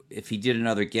 if he did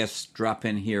another guest drop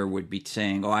in here, would be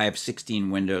saying, I have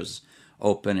 16 windows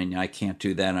open, and I can't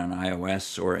do that on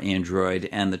iOS or Android.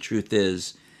 And the truth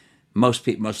is, most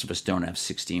of us don't have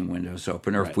 16 windows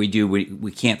open, or if we do,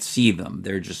 we can't see them.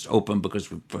 They're just open because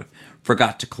we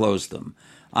forgot to close them.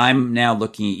 I'm now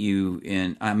looking at you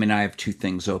I have two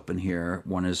things open here.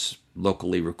 One is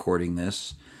locally recording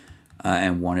this,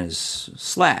 and one is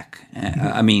Slack.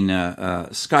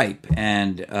 Skype.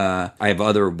 And I have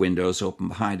other windows open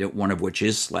behind it, one of which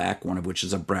is Slack, one of which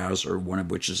is a browser, one of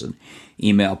which is an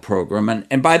email program.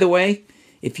 And by the way,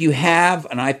 if you have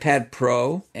an iPad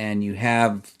Pro and you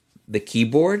have the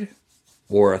keyboard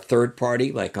or a third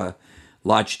party like a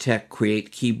Logitech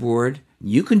Create keyboard,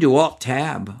 you can do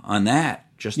Alt-Tab on that,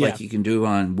 just like you can do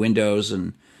on Windows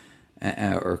and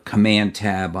or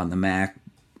Command-Tab on the Mac,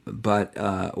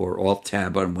 or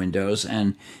Alt-Tab on Windows,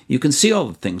 and you can see all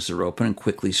the things that are open and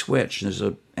quickly switch.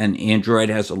 And Android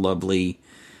has a lovely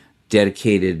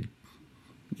dedicated,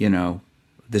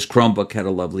 this Chromebook had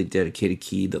a lovely dedicated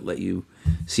key that let you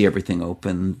see everything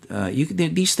open.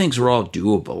 These things are all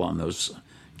doable on those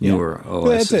newer OSs.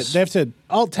 Well, that's it. They have to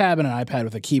Alt-Tab in an iPad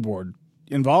with a keyboard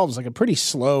involves like a pretty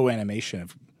slow animation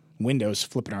of windows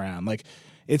flipping around. Like,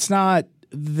 it's not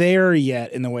there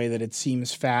yet in the way that it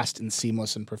seems fast and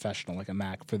seamless and professional like a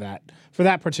Mac for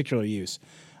that particular use.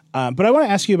 But I want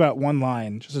to ask you about one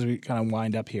line, just as we kind of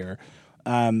wind up here.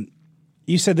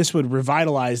 You said this would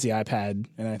revitalize the iPad,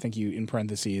 and I think you, in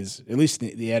parentheses, at least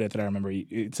the edit that I remember,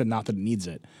 it said not that it needs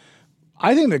it.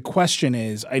 I think the question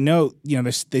is, I know,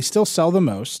 they still sell the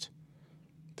most.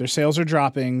 Their sales are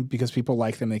dropping because people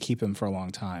like them. They keep them for a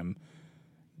long time.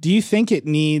 Do you think it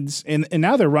needs, and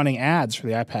now they're running ads for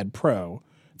the iPad Pro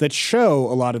that show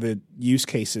a lot of the use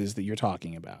cases that you're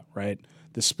talking about, right?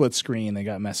 The split screen, they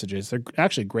got messages. They're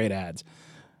actually great ads.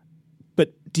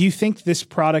 But do you think this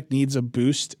product needs a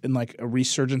boost in like a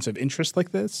resurgence of interest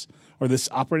like this, or this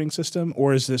operating system,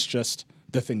 or is this just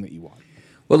the thing that you want?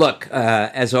 Well, look,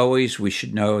 as always, we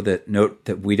should note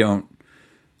that we don't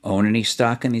own any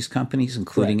stock in these companies,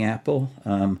 including Apple.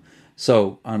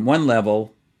 So on one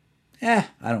level, I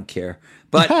don't care.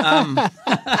 But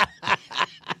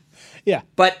yeah.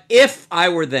 But if I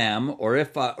were them, or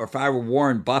if I were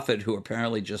Warren Buffett, who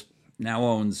apparently just now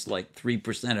owns like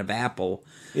 3% of Apple,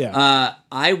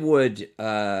 I would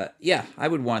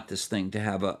want this thing to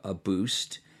have a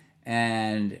boost.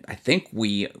 And I think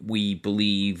we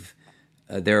believe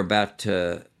they're about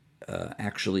to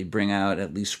actually bring out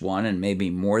at least one and maybe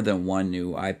more than one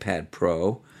new iPad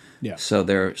Pro. Yeah. So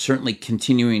they're certainly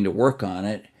continuing to work on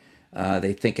it.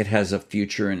 They think it has a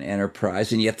future in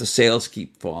enterprise, and yet the sales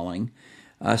keep falling.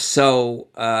 I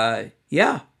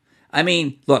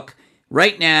mean, look,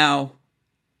 right now,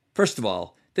 first of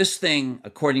all, this thing,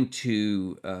 according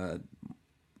to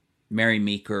Mary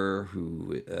Meeker,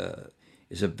 who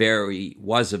was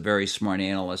a very smart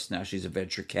analyst. Now she's a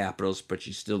venture capitalist, but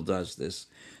she still does this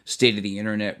State of the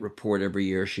Internet report every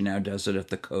year. She now does it at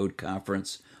the Code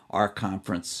Conference, our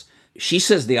conference. She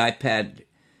says the iPad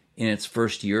in its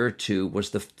first year or two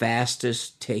was the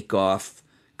fastest takeoff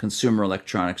consumer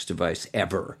electronics device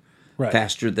ever. Right.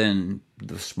 Faster than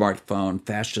the smartphone,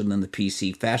 faster than the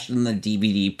PC, faster than the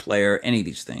DVD player, any of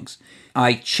these things.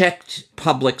 I checked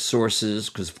public sources,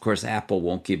 because of course Apple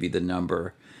won't give you the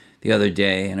number, the other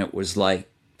day, and it was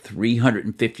like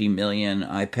 350 million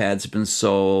iPads have been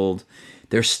sold.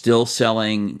 They're still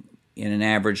selling in an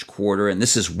average quarter, and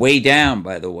this is way down,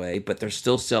 by the way, but they're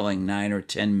still selling 9 or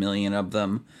 10 million of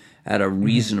them at a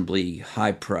reasonably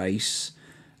high price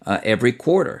every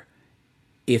quarter.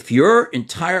 If your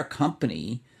entire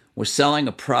company was selling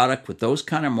a product with those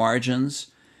kind of margins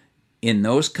in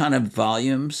those kind of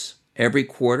volumes every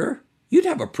quarter, you'd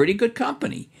have a pretty good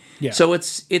company. Yeah. So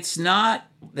it's not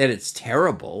that it's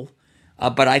terrible,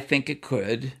 but I think it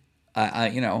could.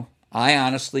 I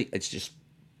honestly, it's just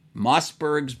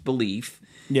Mossberg's belief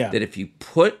that if you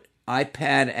put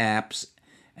iPad apps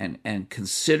and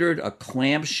considered a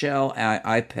clamshell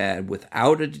iPad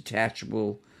without a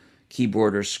detachable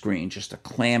keyboard or screen, just a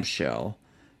clamshell,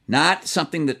 not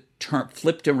something that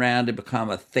flipped around to become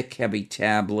a thick, heavy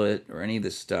tablet or any of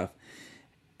this stuff,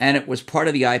 and it was part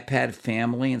of the iPad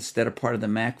family instead of part of the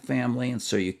Mac family, and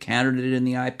so you counted it in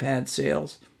the iPad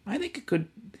sales, I think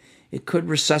it could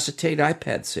resuscitate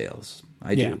iPad sales.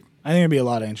 I do. I think there'd be a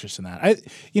lot of interest in that.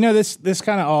 This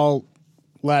kind of all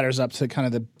ladders up to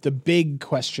kind of the big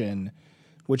question,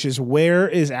 which is, where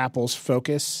is Apple's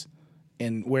focus,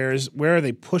 and where are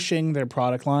they pushing their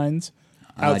product lines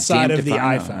outside of the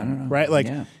iPhone, right? Like,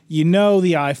 the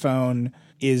iPhone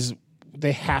is,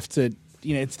 they have to,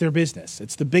 it's their business.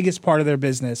 It's the biggest part of their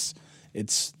business.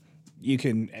 You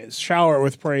can shower it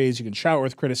with praise, you can shower it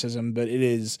with criticism, but it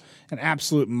is an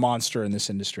absolute monster in this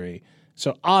industry.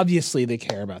 So obviously they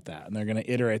care about that, and they're going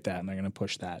to iterate that, and they're going to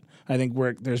push that. I think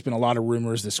there's been a lot of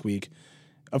rumors this week.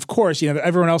 Of course,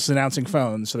 everyone else is announcing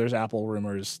phones, so there's Apple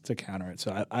rumors to counter it.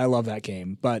 So I love that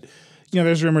game. But,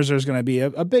 there's rumors there's going to be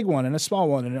a big one and a small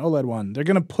one and an OLED one. They're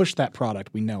going to push that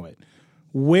product. We know it.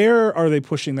 Where are they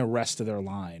pushing the rest of their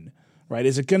line, right?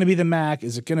 Is it going to be the Mac?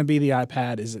 Is it going to be the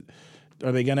iPad?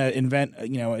 Are they going to invent,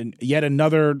 yet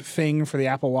another thing for the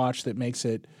Apple Watch that makes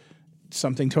it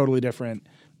something totally different?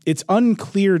 It's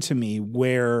unclear to me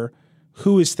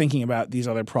who is thinking about these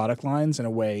other product lines in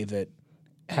a way that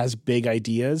has big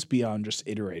ideas beyond just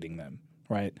iterating them,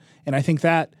 right? And I think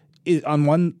that on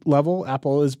one level,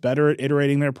 Apple is better at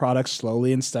iterating their products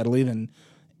slowly and steadily than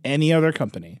any other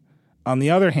company. On the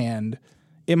other hand,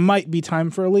 it might be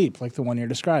time for a leap like the one you're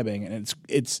describing, and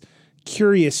it's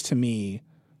curious to me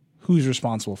who's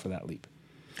responsible for that leap.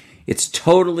 It's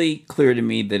totally clear to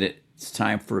me that it's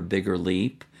time for a bigger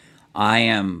leap. I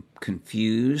am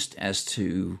confused as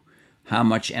to how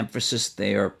much emphasis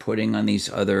they are putting on these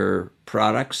other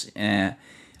products.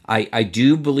 I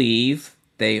do believe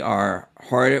they are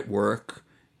hard at work,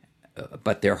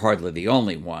 but they're hardly the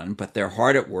only one, but they're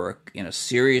hard at work in a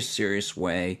serious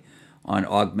way on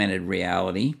augmented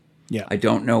reality. Yeah. I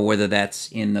don't know whether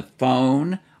that's in the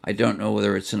phone. I don't know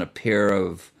whether it's in a pair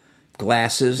of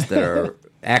glasses that are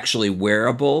actually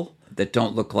wearable, that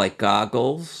don't look like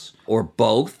goggles, or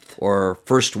both, or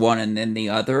first one and then the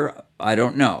other. I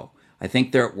don't know. I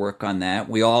think they're at work on that.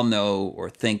 We all know,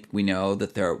 or think we know,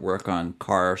 that they're at work on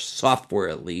car software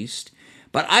at least.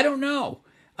 But I don't know.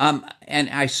 And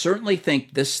I certainly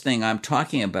think this thing I'm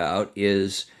talking about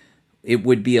it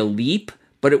would be a leap,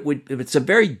 but it's a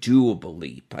very doable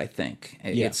leap, I think.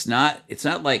 Yeah. It's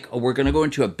not like, we're going to go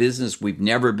into a business we've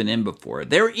never been in before.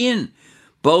 They're in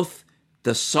both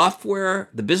the software,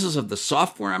 the business of the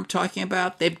software I'm talking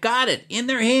about. They've got it in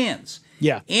their hands.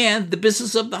 Yeah. And the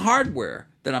business of the hardware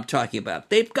that I'm talking about.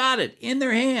 They've got it in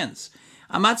their hands.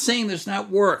 I'm not saying there's not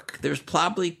work. There's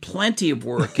probably plenty of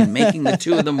work in making the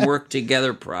two of them work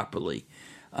together properly.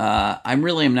 I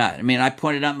really am not. I mean, I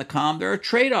pointed out in the column, there are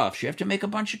trade-offs. You have to make a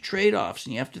bunch of trade-offs,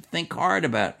 and you have to think hard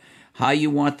about how you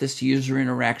want this user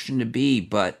interaction to be.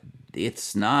 But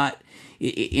it's not.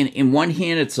 In one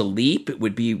hand, it's a leap. It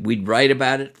would be, we'd write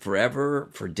about it forever,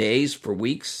 for days, for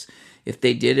weeks. If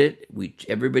they did it,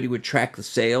 everybody would track the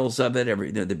sales of it.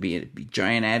 There'd be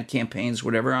giant ad campaigns,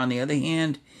 whatever. On the other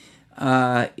hand,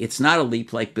 it's not a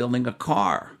leap like building a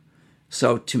car.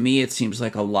 So to me, it seems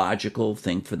like a logical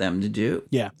thing for them to do.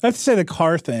 Yeah. I have to say the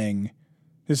car thing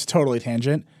is totally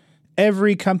tangent.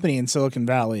 Every company in Silicon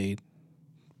Valley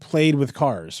played with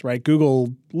cars, right?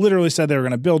 Google literally said they were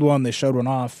going to build one. They showed one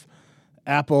off.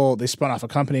 Apple, they spun off a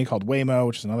company called Waymo,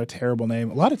 which is another terrible name.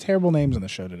 A lot of terrible names on the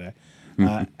show today.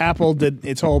 Apple did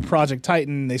its whole Project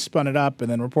Titan. They spun it up,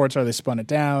 and then reports are they spun it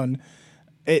down.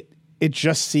 It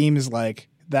just seems like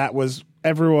that was,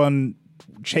 everyone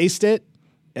chased it,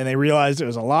 and they realized it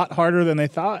was a lot harder than they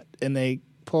thought, and they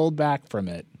pulled back from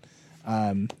it.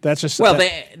 That's just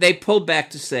they pulled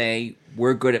back to say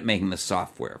we're good at making the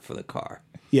software for the car.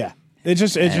 Yeah, it's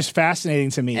just fascinating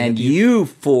to me. And you,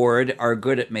 Ford, are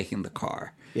good at making the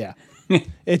car. Yeah.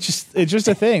 It's just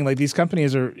a thing. Like, these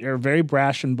companies are very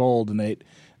brash and bold, and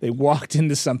they walked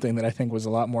into something that I think was a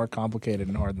lot more complicated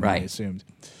and hard than they assumed.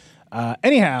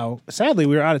 Anyhow, sadly,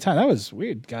 we were out of time.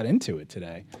 We got into it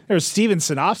today. There was Steven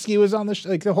Sinofsky was on the show.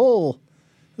 Like, there's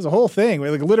a whole thing.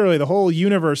 Like, literally the whole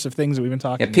universe of things that we've been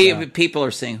talking about. People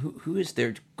are saying, who is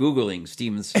there Googling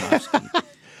Steven Sinofsky?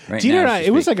 Right, Dieter and I,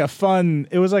 it was like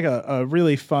a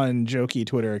really fun, jokey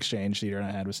Twitter exchange Dieter and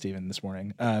I had with Steven this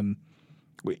morning.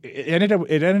 It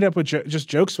ended up with just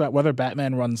jokes about whether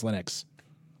Batman runs Linux.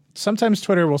 Sometimes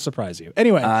Twitter will surprise you.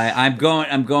 Anyway, I'm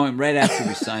going right after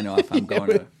we sign off. I'm going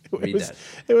to read that.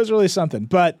 It was really something.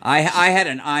 But I had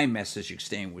an iMessage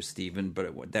exchange with Steven,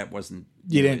 but that wasn't.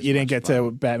 You didn't get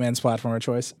to Batman's platform of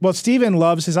choice. Well, Steven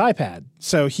loves his iPad,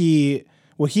 so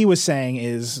what he was saying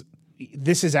is,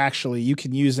 this is actually, you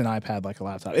can use an iPad like a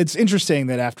laptop. It's interesting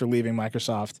that after leaving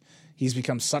Microsoft, he's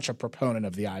become such a proponent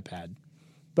of the iPad.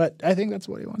 But I think that's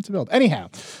what he wants to build. Anyhow,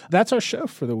 that's our show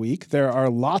for the week. There are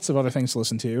lots of other things to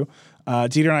listen to.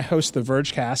 Dieter and I host the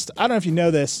Vergecast. I don't know if you know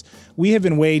this. We have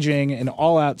been waging an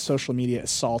all-out social media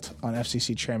assault on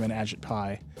FCC Chairman Ajit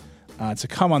Pai to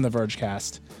come on the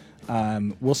Vergecast.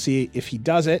 We'll see if he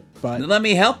does it. But let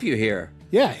me help you here.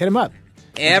 Yeah, hit him up.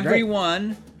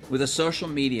 Everyone with a social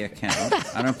media account,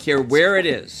 I don't care where it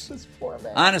is. This poor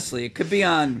man. Honestly, it could be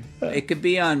on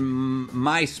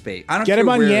MySpace. I don't care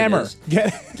where Yammer. It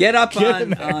is. Get up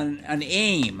on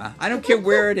AIM. I don't care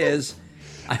where it is.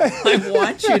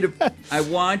 I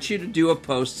want you to do a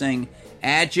post saying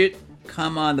Ajit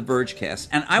come on the Vergecast,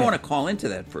 and I want to call into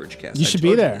that Vergecast. You should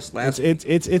be there.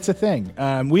 It's a thing.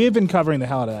 We have been covering the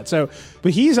hell out of that. So,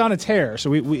 but he's on a tear.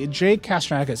 So Jake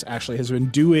Kastrenakis actually has been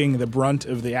doing the brunt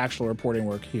of the actual reporting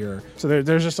work here. So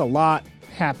there's just a lot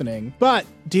happening. But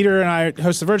Dieter and I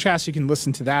host the Vergecast. You can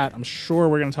listen to that. I'm sure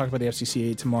we're going to talk about the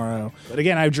FCC tomorrow. But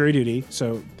again, I have jury duty,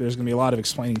 so there's going to be a lot of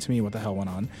explaining to me what the hell went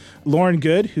on. Lauren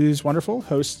Good, who's wonderful,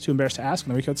 hosts Too Embarrassed to Ask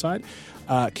on the Recode side.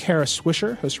 Kara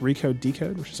Swisher hosts Recode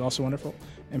Decode, which is also wonderful.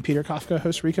 And Peter Kafka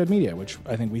hosts Recode Media, which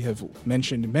I think we have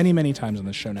mentioned many, many times on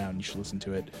this show now, and you should listen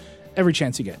to it every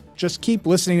chance you get. Just keep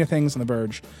listening to things on The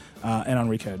Verge and on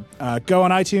Recode. Go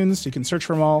on iTunes. You can search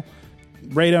for them all.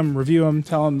 Rate them, review them,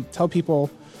 tell people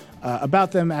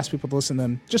about them, ask people to listen to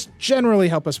them. Just generally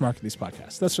help us market these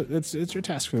podcasts. It's your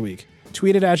task for the week.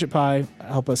 Tweet at AgitPie,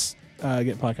 help us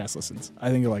get podcast listens.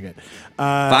 I think you'll like it.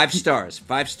 5 stars.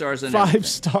 5 stars on 5 everything.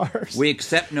 stars. We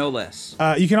accept no less.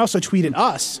 You can also tweet at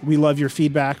us. We love your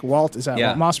feedback. Walt is at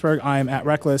Walt Mossberg. I am at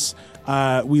Reckless.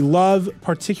 We love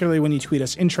particularly when you tweet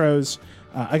us intros.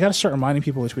 I got to start reminding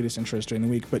people to tweet us intros during the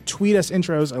week, but tweet us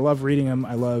intros. I love reading them.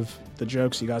 I love the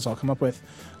jokes you guys all come up with.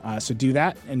 So do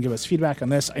that and give us feedback on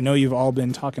this. I know you've all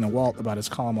been talking to Walt about his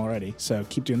column already, so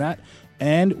keep doing that.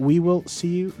 And we will see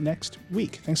you next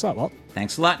week. Thanks a lot, Walt.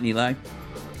 Thanks a lot, Nilay.